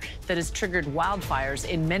weather that has triggered wildfires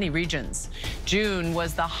in many regions. June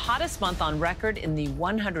was the hottest month on record in the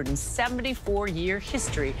 174-year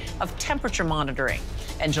history of temperature monitoring,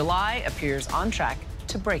 and July appears on track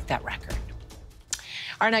to break that record.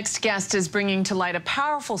 Our next guest is bringing to light a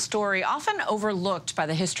powerful story often overlooked by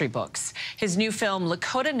the history books. His new film,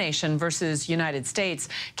 Lakota Nation versus United States,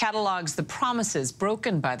 catalogs the promises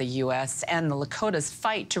broken by the U.S. and the Lakotas'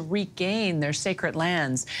 fight to regain their sacred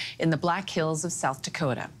lands in the Black Hills of South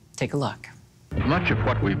Dakota. Take a look. Much of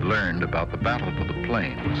what we've learned about the battle for the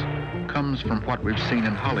plains comes from what we've seen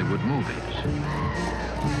in Hollywood movies.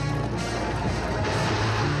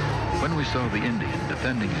 When we saw the Indian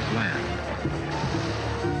defending his land,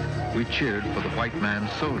 we cheered for the white man's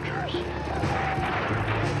soldiers.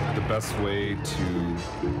 The best way to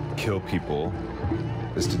kill people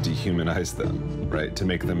is to dehumanize them, right? To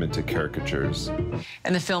make them into caricatures.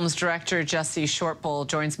 And the film's director, Jesse Shortbull,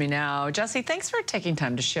 joins me now. Jesse, thanks for taking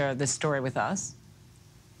time to share this story with us.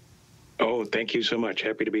 Oh, thank you so much.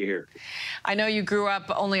 Happy to be here. I know you grew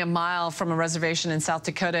up only a mile from a reservation in South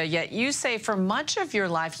Dakota, yet you say for much of your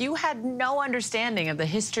life you had no understanding of the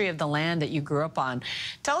history of the land that you grew up on.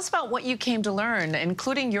 Tell us about what you came to learn,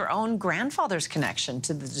 including your own grandfather's connection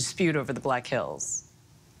to the dispute over the Black Hills.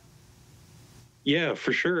 Yeah,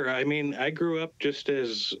 for sure. I mean, I grew up just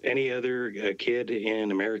as any other kid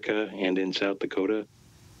in America and in South Dakota.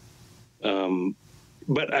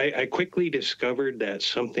 But I quickly discovered that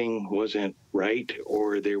something wasn't right,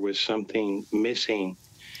 or there was something missing,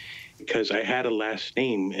 because I had a last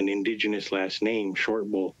name, an indigenous last name,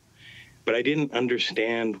 Shortbull, but I didn't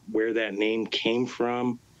understand where that name came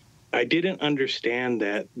from I didn't understand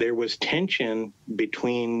that there was tension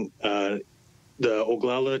between the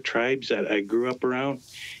Oglala tribes that I grew up around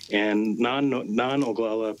and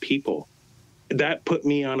non-Oglala people. That put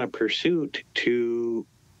me on a pursuit to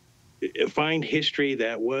find history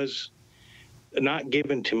that was not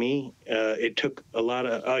given to me. It took a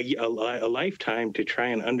lifetime to try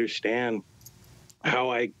and understand how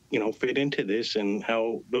I, fit into this and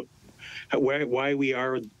why we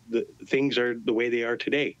are things are the way they are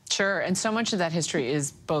today. Sure, and so much of that history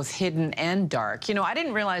is both hidden and dark. I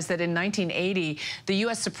didn't realize that in 1980, the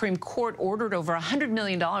U.S. Supreme Court ordered over $100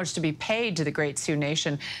 million to be paid to the Great Sioux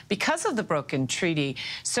Nation because of the broken treaty.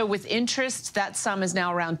 So with interest, that sum is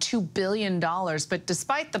now around $2 billion. But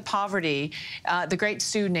despite the poverty, the Great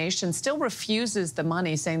Sioux Nation still refuses the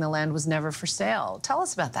money, saying the land was never for sale. Tell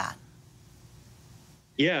us about that.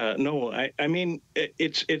 Yeah, no, I mean,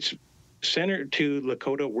 it's centered to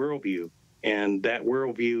Lakota worldview, and that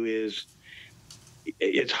worldview is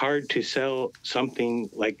it's hard to sell something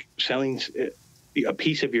like selling a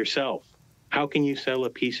piece of yourself. How can you sell a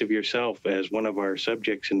piece of yourself, as one of our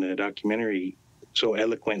subjects in the documentary so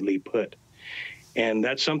eloquently put? And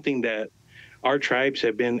that's something that our tribes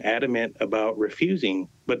have been adamant about refusing,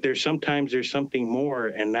 but there's something more,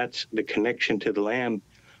 and that's the connection to the land,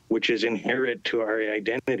 which is inherent to our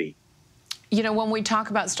identity. When we talk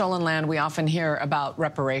about stolen land, we often hear about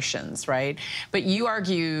reparations, right? But you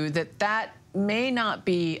argue that that may not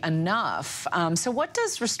be enough. So what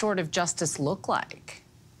does restorative justice look like?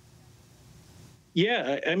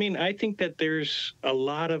 Yeah, I mean, I think that there's a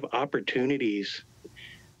lot of opportunities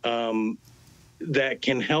that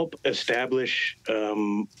can help establish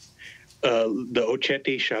the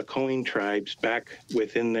Ocheti-Shakotay tribes back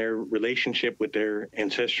within their relationship with their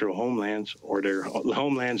ancestral homelands, or their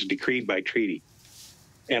homelands decreed by treaty.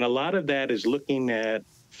 And a lot of that is looking at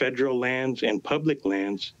federal lands and public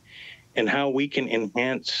lands and how we can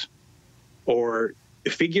enhance or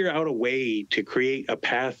figure out a way to create a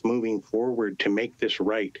path moving forward to make this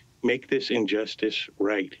right, make this injustice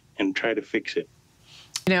right, and try to fix it.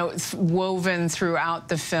 Woven throughout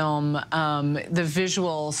the film,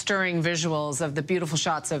 the stirring visuals of the beautiful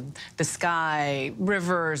shots of the sky,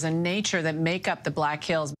 rivers, and nature that make up the Black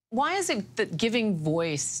Hills. Why is it that giving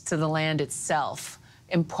voice to the land itself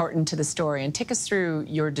important to the story? And take us through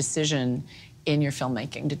your decision in your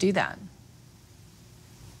filmmaking to do that.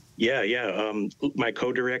 Yeah. My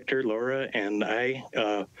co-director, Laura, and I,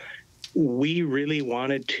 we really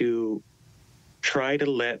wanted to try to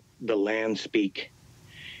let the land speak.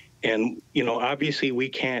 And, obviously we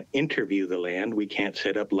can't interview the land. We can't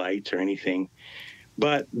set up lights or anything.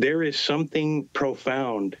 But there is something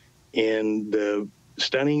profound in the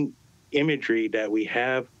stunning imagery that we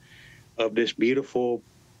have of this beautiful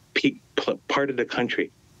part of the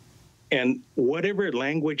country. And whatever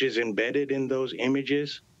language is embedded in those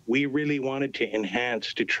images, we really wanted to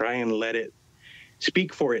enhance to try and let it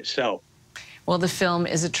speak for itself. Well, the film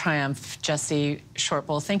is a triumph. Jesse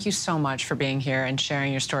Shortbull, thank you so much for being here and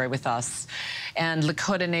sharing your story with us. And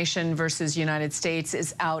Lakota Nation versus United States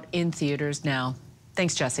is out in theaters now.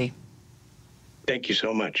 Thanks, Jesse. Thank you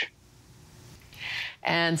so much.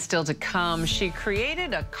 And still to come, she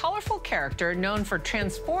created a colorful character known for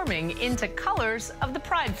transforming into colors of the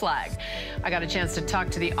pride flag. I got a chance to talk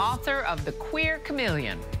to the author of The Queer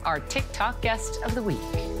Chameleon, our TikTok guest of the week.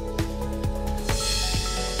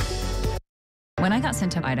 When I got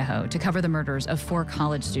sent to Idaho to cover the murders of 4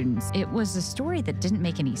 college students, it was a story that didn't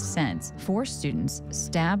make any sense. 4 students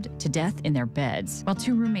stabbed to death in their beds while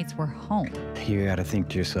 2 roommates were home. You gotta think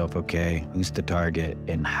to yourself, okay, who's the target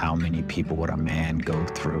and how many people would a man go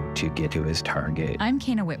through to get to his target? I'm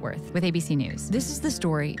Kana Whitworth with ABC News. This is the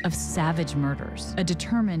story of savage murders, a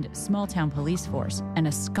determined small-town police force, and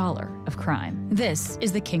a scholar of crime. This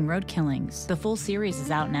is The King Road Killings. The full series is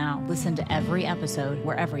out now. Listen to every episode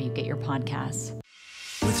wherever you get your podcasts.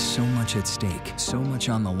 With so much at stake, so much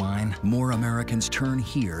on the line, more Americans turn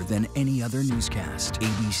here than any other newscast.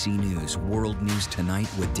 ABC News World News Tonight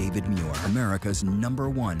with David Muir, America's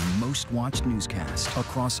 #1 most watched newscast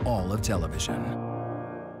across all of television.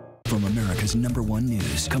 From America's #1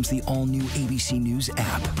 news comes the all-new ABC News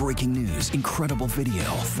app. Breaking news, incredible video,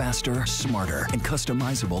 faster, smarter, and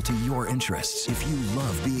customizable to your interests. If you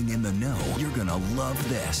love being in the know, you're gonna love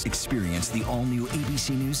this. Experience the all-new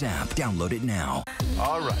ABC News app. Download it now.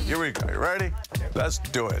 All right, here we go. You ready? Let's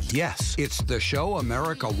do it. Yes, it's the show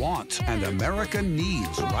America wants and America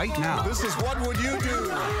needs right now. This is What Would You Do?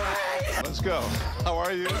 Let's go. How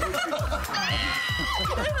are you?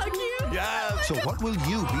 How cute. Yes. So what will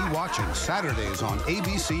you be watching Saturdays on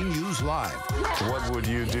ABC News Live? What would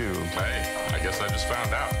you do? Hey, I guess I just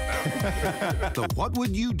found out. The What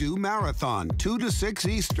Would You Do Marathon, 2 to 6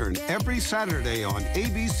 Eastern, every Saturday on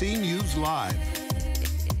ABC News Live.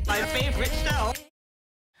 My favorite show.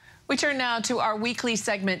 We turn now to our weekly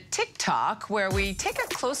segment, TikTok, where we take a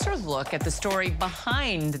closer look at the story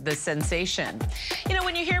behind the sensation. You know,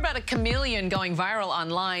 when you hear about a chameleon going viral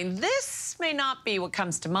online, this may not be what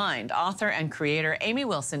comes to mind. Author and creator Amy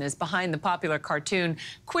Wilson is behind the popular cartoon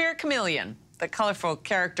Queer Chameleon. The colorful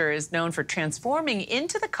character is known for transforming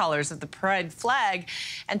into the colors of the pride flag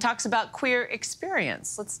and talks about queer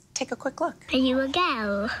experience. Let's take a quick look. Are you a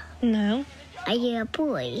girl? No. Are you a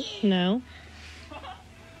boy? No.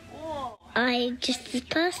 I'm just a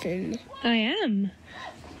person. I am.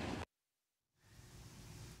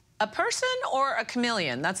 A person or a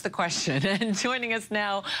chameleon? That's the question. And joining us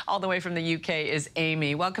now all the way from the UK is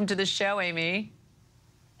Amy. Welcome to the show, Amy.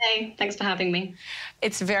 Hey, thanks for having me.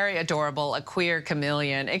 It's very adorable, a queer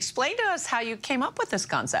chameleon. Explain to us how you came up with this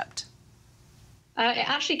concept. It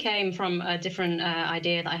actually came from a different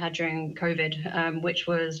idea that I had during COVID, which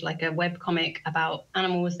was like a webcomic about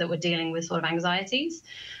animals that were dealing with sort of anxieties.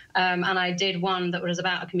 And I did one that was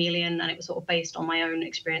about a chameleon, and it was sort of based on my own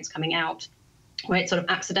experience coming out, where it sort of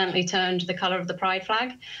accidentally turned the color of the pride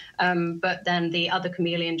flag. But then the other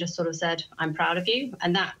chameleon just sort of said, "I'm proud of you."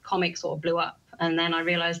 And that comic sort of blew up. And then I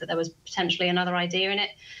realized that there was potentially another idea in it.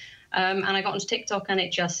 And I got onto TikTok, and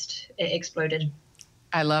it exploded.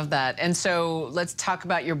 I love that. And so let's talk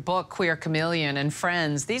about your book, Queer Chameleon and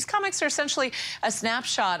Friends. These comics are essentially a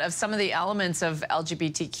snapshot of some of the elements of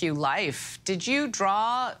LGBTQ life. Did you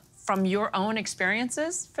draw from your own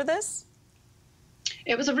experiences for this?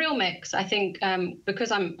 It was a real mix. I think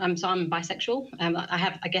because I'm bisexual, I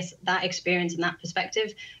have, I guess, that experience and that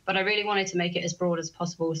perspective, but I really wanted to make it as broad as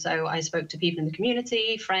possible. So I spoke to people in the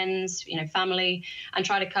community, friends, family, and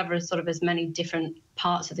try to cover sort of as many different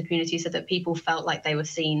parts of the community so that people felt like they were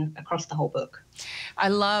seen across the whole book. I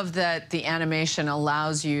love that the animation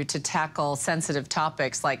allows you to tackle sensitive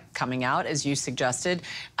topics like coming out, as you suggested,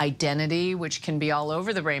 identity, which can be all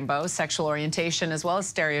over the rainbow, sexual orientation, as well as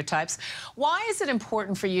stereotypes. Why is it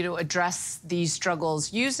important for you to address these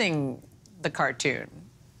struggles using the cartoon?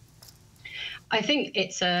 I think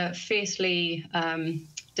it's a fiercely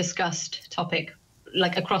discussed topic,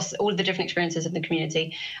 like across all the different experiences of the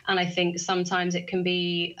community. And I think sometimes it can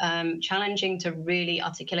be challenging to really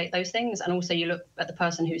articulate those things. And also you look at the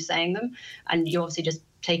person who's saying them, and you obviously just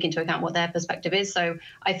take into account what their perspective is. So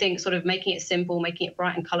I think sort of making it simple, making it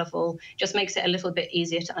bright and colorful, just makes it a little bit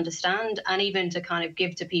easier to understand, and even to kind of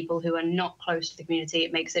give to people who are not close to the community.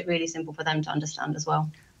 It makes it really simple for them to understand as well.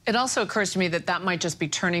 It also occurs to me that that might just be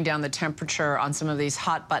turning down the temperature on some of these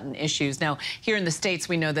hot button issues. Now, here in the States,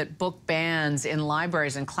 we know that book bans in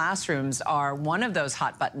libraries and classrooms are one of those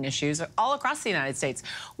hot button issues all across the United States.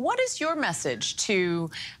 What is your message to,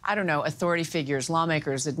 I don't know, authority figures,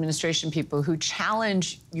 lawmakers, administration people who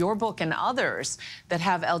challenge your book and others that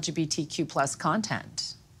have LGBTQ+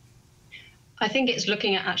 content? I think it's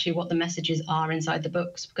looking at actually what the messages are inside the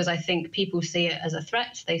books, because I think people see it as a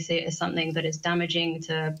threat. They see it as something that is damaging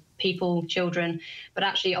to people, children, but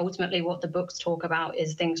actually ultimately what the books talk about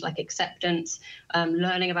is things like acceptance,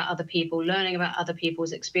 learning about other people, learning about other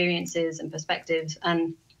people's experiences and perspectives.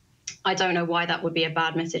 And I don't know why that would be a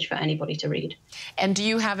bad message for anybody to read. And do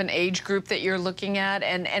you have an age group that you're looking at?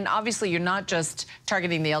 And obviously you're not just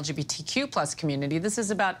targeting the LGBTQ+ community. This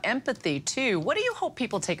is about empathy too. What do you hope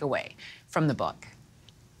people take away from the book?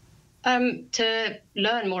 To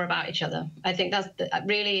learn more about each other. I think that's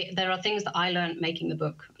really, there are things that I learned making the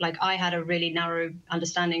book. Like I had a really narrow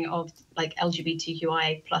understanding of like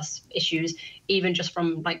LGBTQI+ issues, even just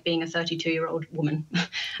from like being a 32-year-old woman.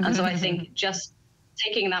 And so I think just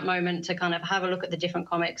taking that moment to kind of have a look at the different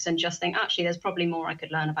comics and just think, actually, there's probably more I could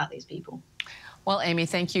learn about these people. Well, Amy,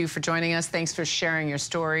 thank you for joining us. Thanks for sharing your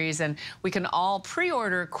stories. And we can all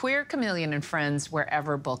pre-order Queer Chameleon and Friends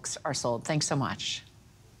wherever books are sold. Thanks so much.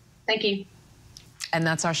 Thank you. And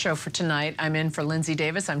that's our show for tonight. I'm in for Lindsay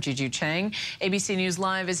Davis. I'm Juju Chang. ABC News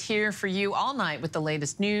Live is here for you all night with the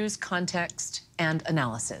latest news, context, and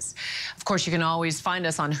analysis. Of course, you can always find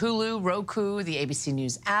us on Hulu, Roku, the ABC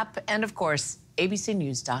News app, and of course,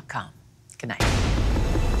 abcnews.com. Good night.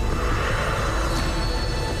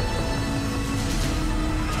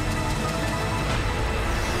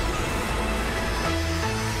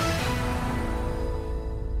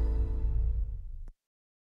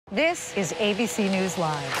 This is ABC News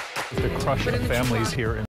Live. The crush of families here in